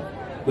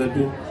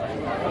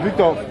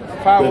 Victor,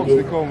 fireworks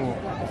they come.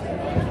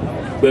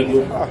 Bedu.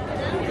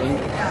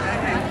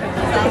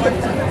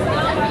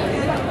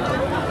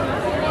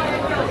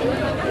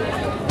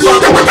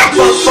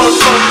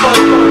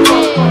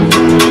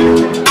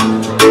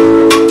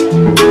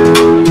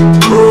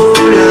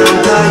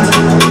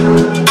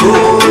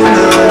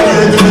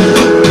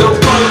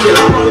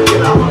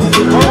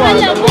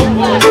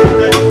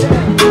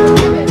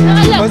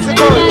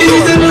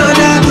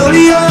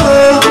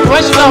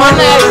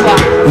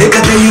 Make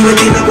I tell you what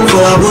I go for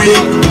a bullet.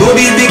 Go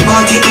be big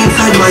party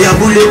inside my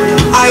bullet.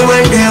 I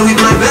went there with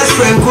my best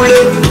friend Kule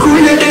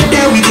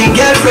there with his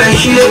girlfriend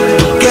Shile.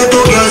 Ghetto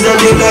girls and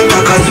they like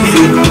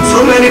Takasufi.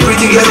 So many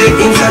pretty girls they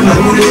inside my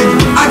mullet.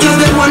 I just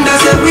did one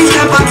that said we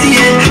step party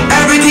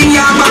everything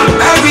yama,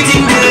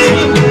 everything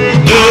there.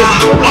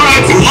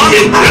 Alright,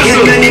 I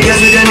get many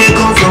girls with them they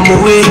come from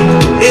away.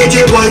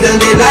 AJ boys and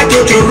they like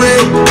to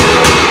away.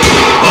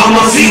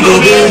 Almost ego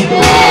babe.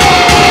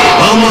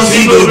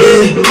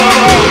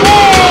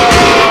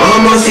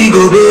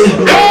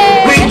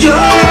 With joys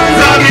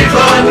and with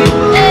fun.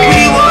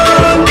 We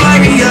want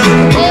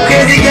MARIAM.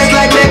 Crazy girls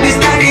like baby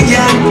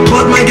stallion.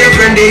 But my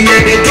girlfriend they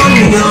turn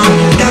me on.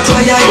 That's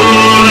why I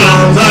hold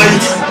on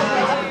tight.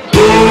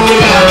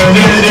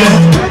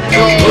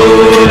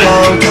 Hold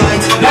on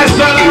tight. That's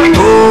why I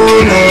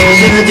hold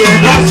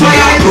on, That's why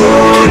I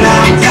hold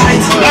on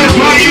tight. That's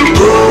why you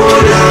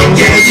hold on,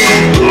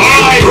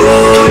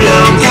 Hold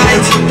on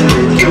tight.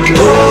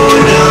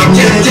 Hold on,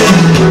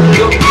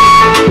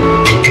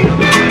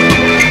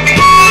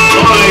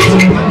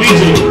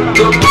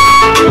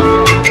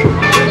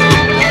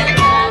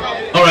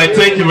 Alright,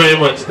 thank you very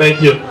much.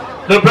 Thank you.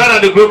 The brand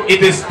and the group,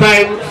 it is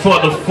time for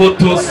the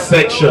photo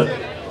section.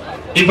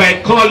 If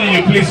I call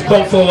you, please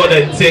come forward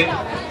and take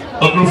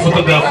a group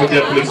photograph with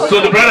them, please.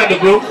 So the brand and the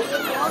group,